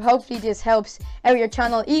subscribe. Hopefully this helps out your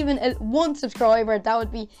channel. Even 1 subscriber, that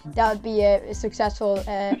would be a successful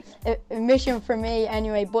mission for me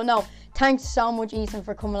anyway. But no, thanks so much, Easton,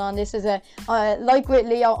 for coming on. This is like with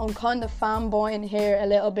Leo, I'm kind of fanboying here a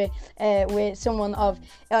little bit with someone of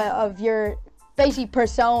your basically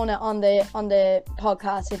persona on the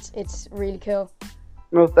podcast. It's really cool.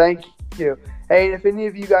 Well, thank you. Hey, and if any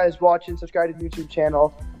of you guys watch and subscribe to the YouTube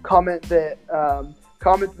channel, comment that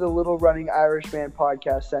the Little Running Irishman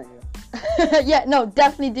podcast sent you. Yeah, no,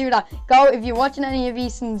 definitely do that. Go, if you're watching any of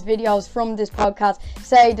Easton's videos from this podcast,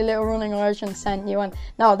 say the Little Running Irishman sent you, and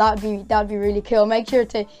no, that'd be really cool. Make sure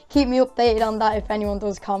to keep me updated on that if anyone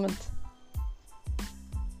does comment.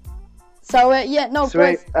 So yeah, no, sweet,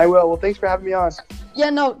 great. I will. Well, thanks for having me on. Yeah,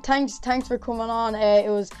 no, thanks for coming on. It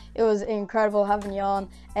was incredible having you on,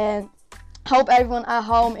 and hope everyone at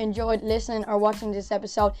home enjoyed listening or watching this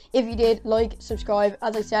episode. If you did, like, subscribe.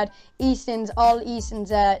 As I said, all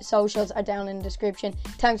Easton's socials are down in the description.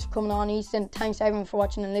 Thanks for coming on, Easton. Thanks everyone for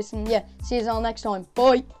watching and listening. Yeah, see you all next time.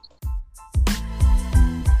 Bye.